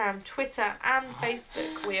Instagram, Twitter and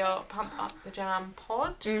Facebook. We are Pump Up the Jam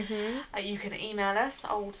Pod. You can email us,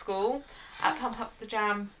 old school, at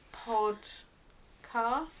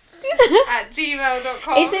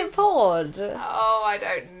pumpupthejampodcast@gmail.com. Is it pod? Oh, I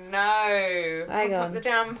don't know. Hang Pump on. Up the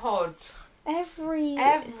Jam Pod.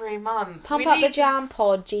 Every month. Pump Up the Jam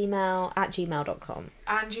Pod @gmail.com.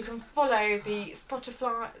 And you can follow the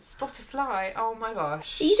Spotify. Oh my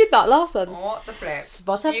gosh. You did that last one. What the flip.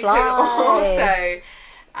 Spotify. You can also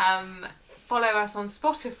follow us on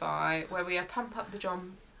Spotify, where we are Pump Up the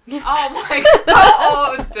Jam. Oh my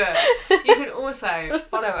god! You can also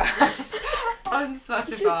follow us on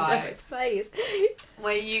Spotify,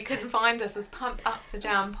 where you can find us as Pump Up the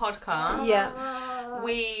Jam Podcast. Yeah.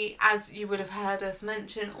 We, as you would have heard us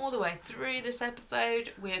mention all the way through this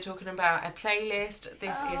episode, we are talking about a playlist.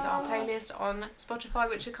 This is our playlist on Spotify,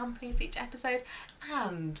 which accompanies each episode,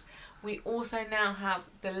 and we also now have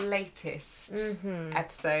the latest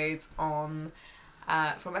episodes on.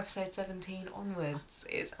 From episode 17 onwards,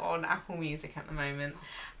 it's on Apple Music at the moment.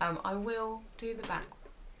 I will do the back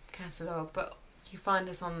catalogue, but you find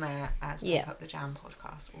us on there as Pump Up the Jam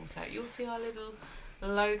Podcast also. You'll see our little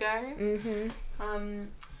logo.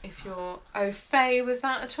 If you're au fait with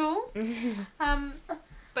that at all.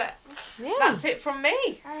 But that's it from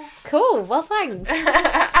me. Cool, well thanks.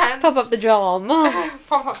 And Pump up the drum.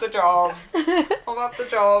 Pump up the drum. Pump up the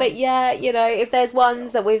drum. But yeah, you know, if there's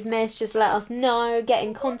ones that we've missed, just let us know. Get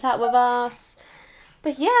in contact with us.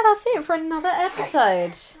 But yeah, that's it for another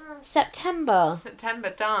episode. September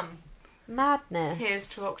done. madness. Here's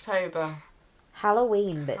to October.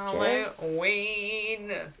 Halloween, bitches.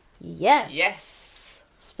 Halloween. Yes.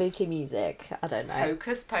 Spooky music. I don't know.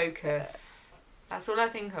 Hocus pocus. That's all I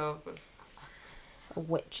think of.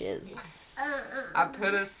 Witches. I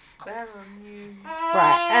put a spell on you.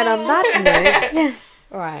 Right, and on that note,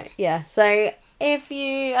 right, yeah. So if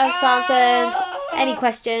you, as Sam said, any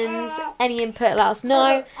questions, any input, let us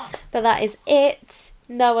know. But that is it.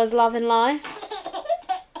 Noah's Love in Life.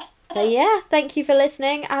 But yeah, thank you for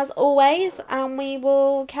listening as always, and we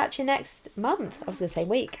will catch you next month. I was going to say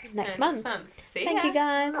week. Next month. See Thank ya. you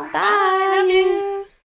guys. Bye. Bye. Love you.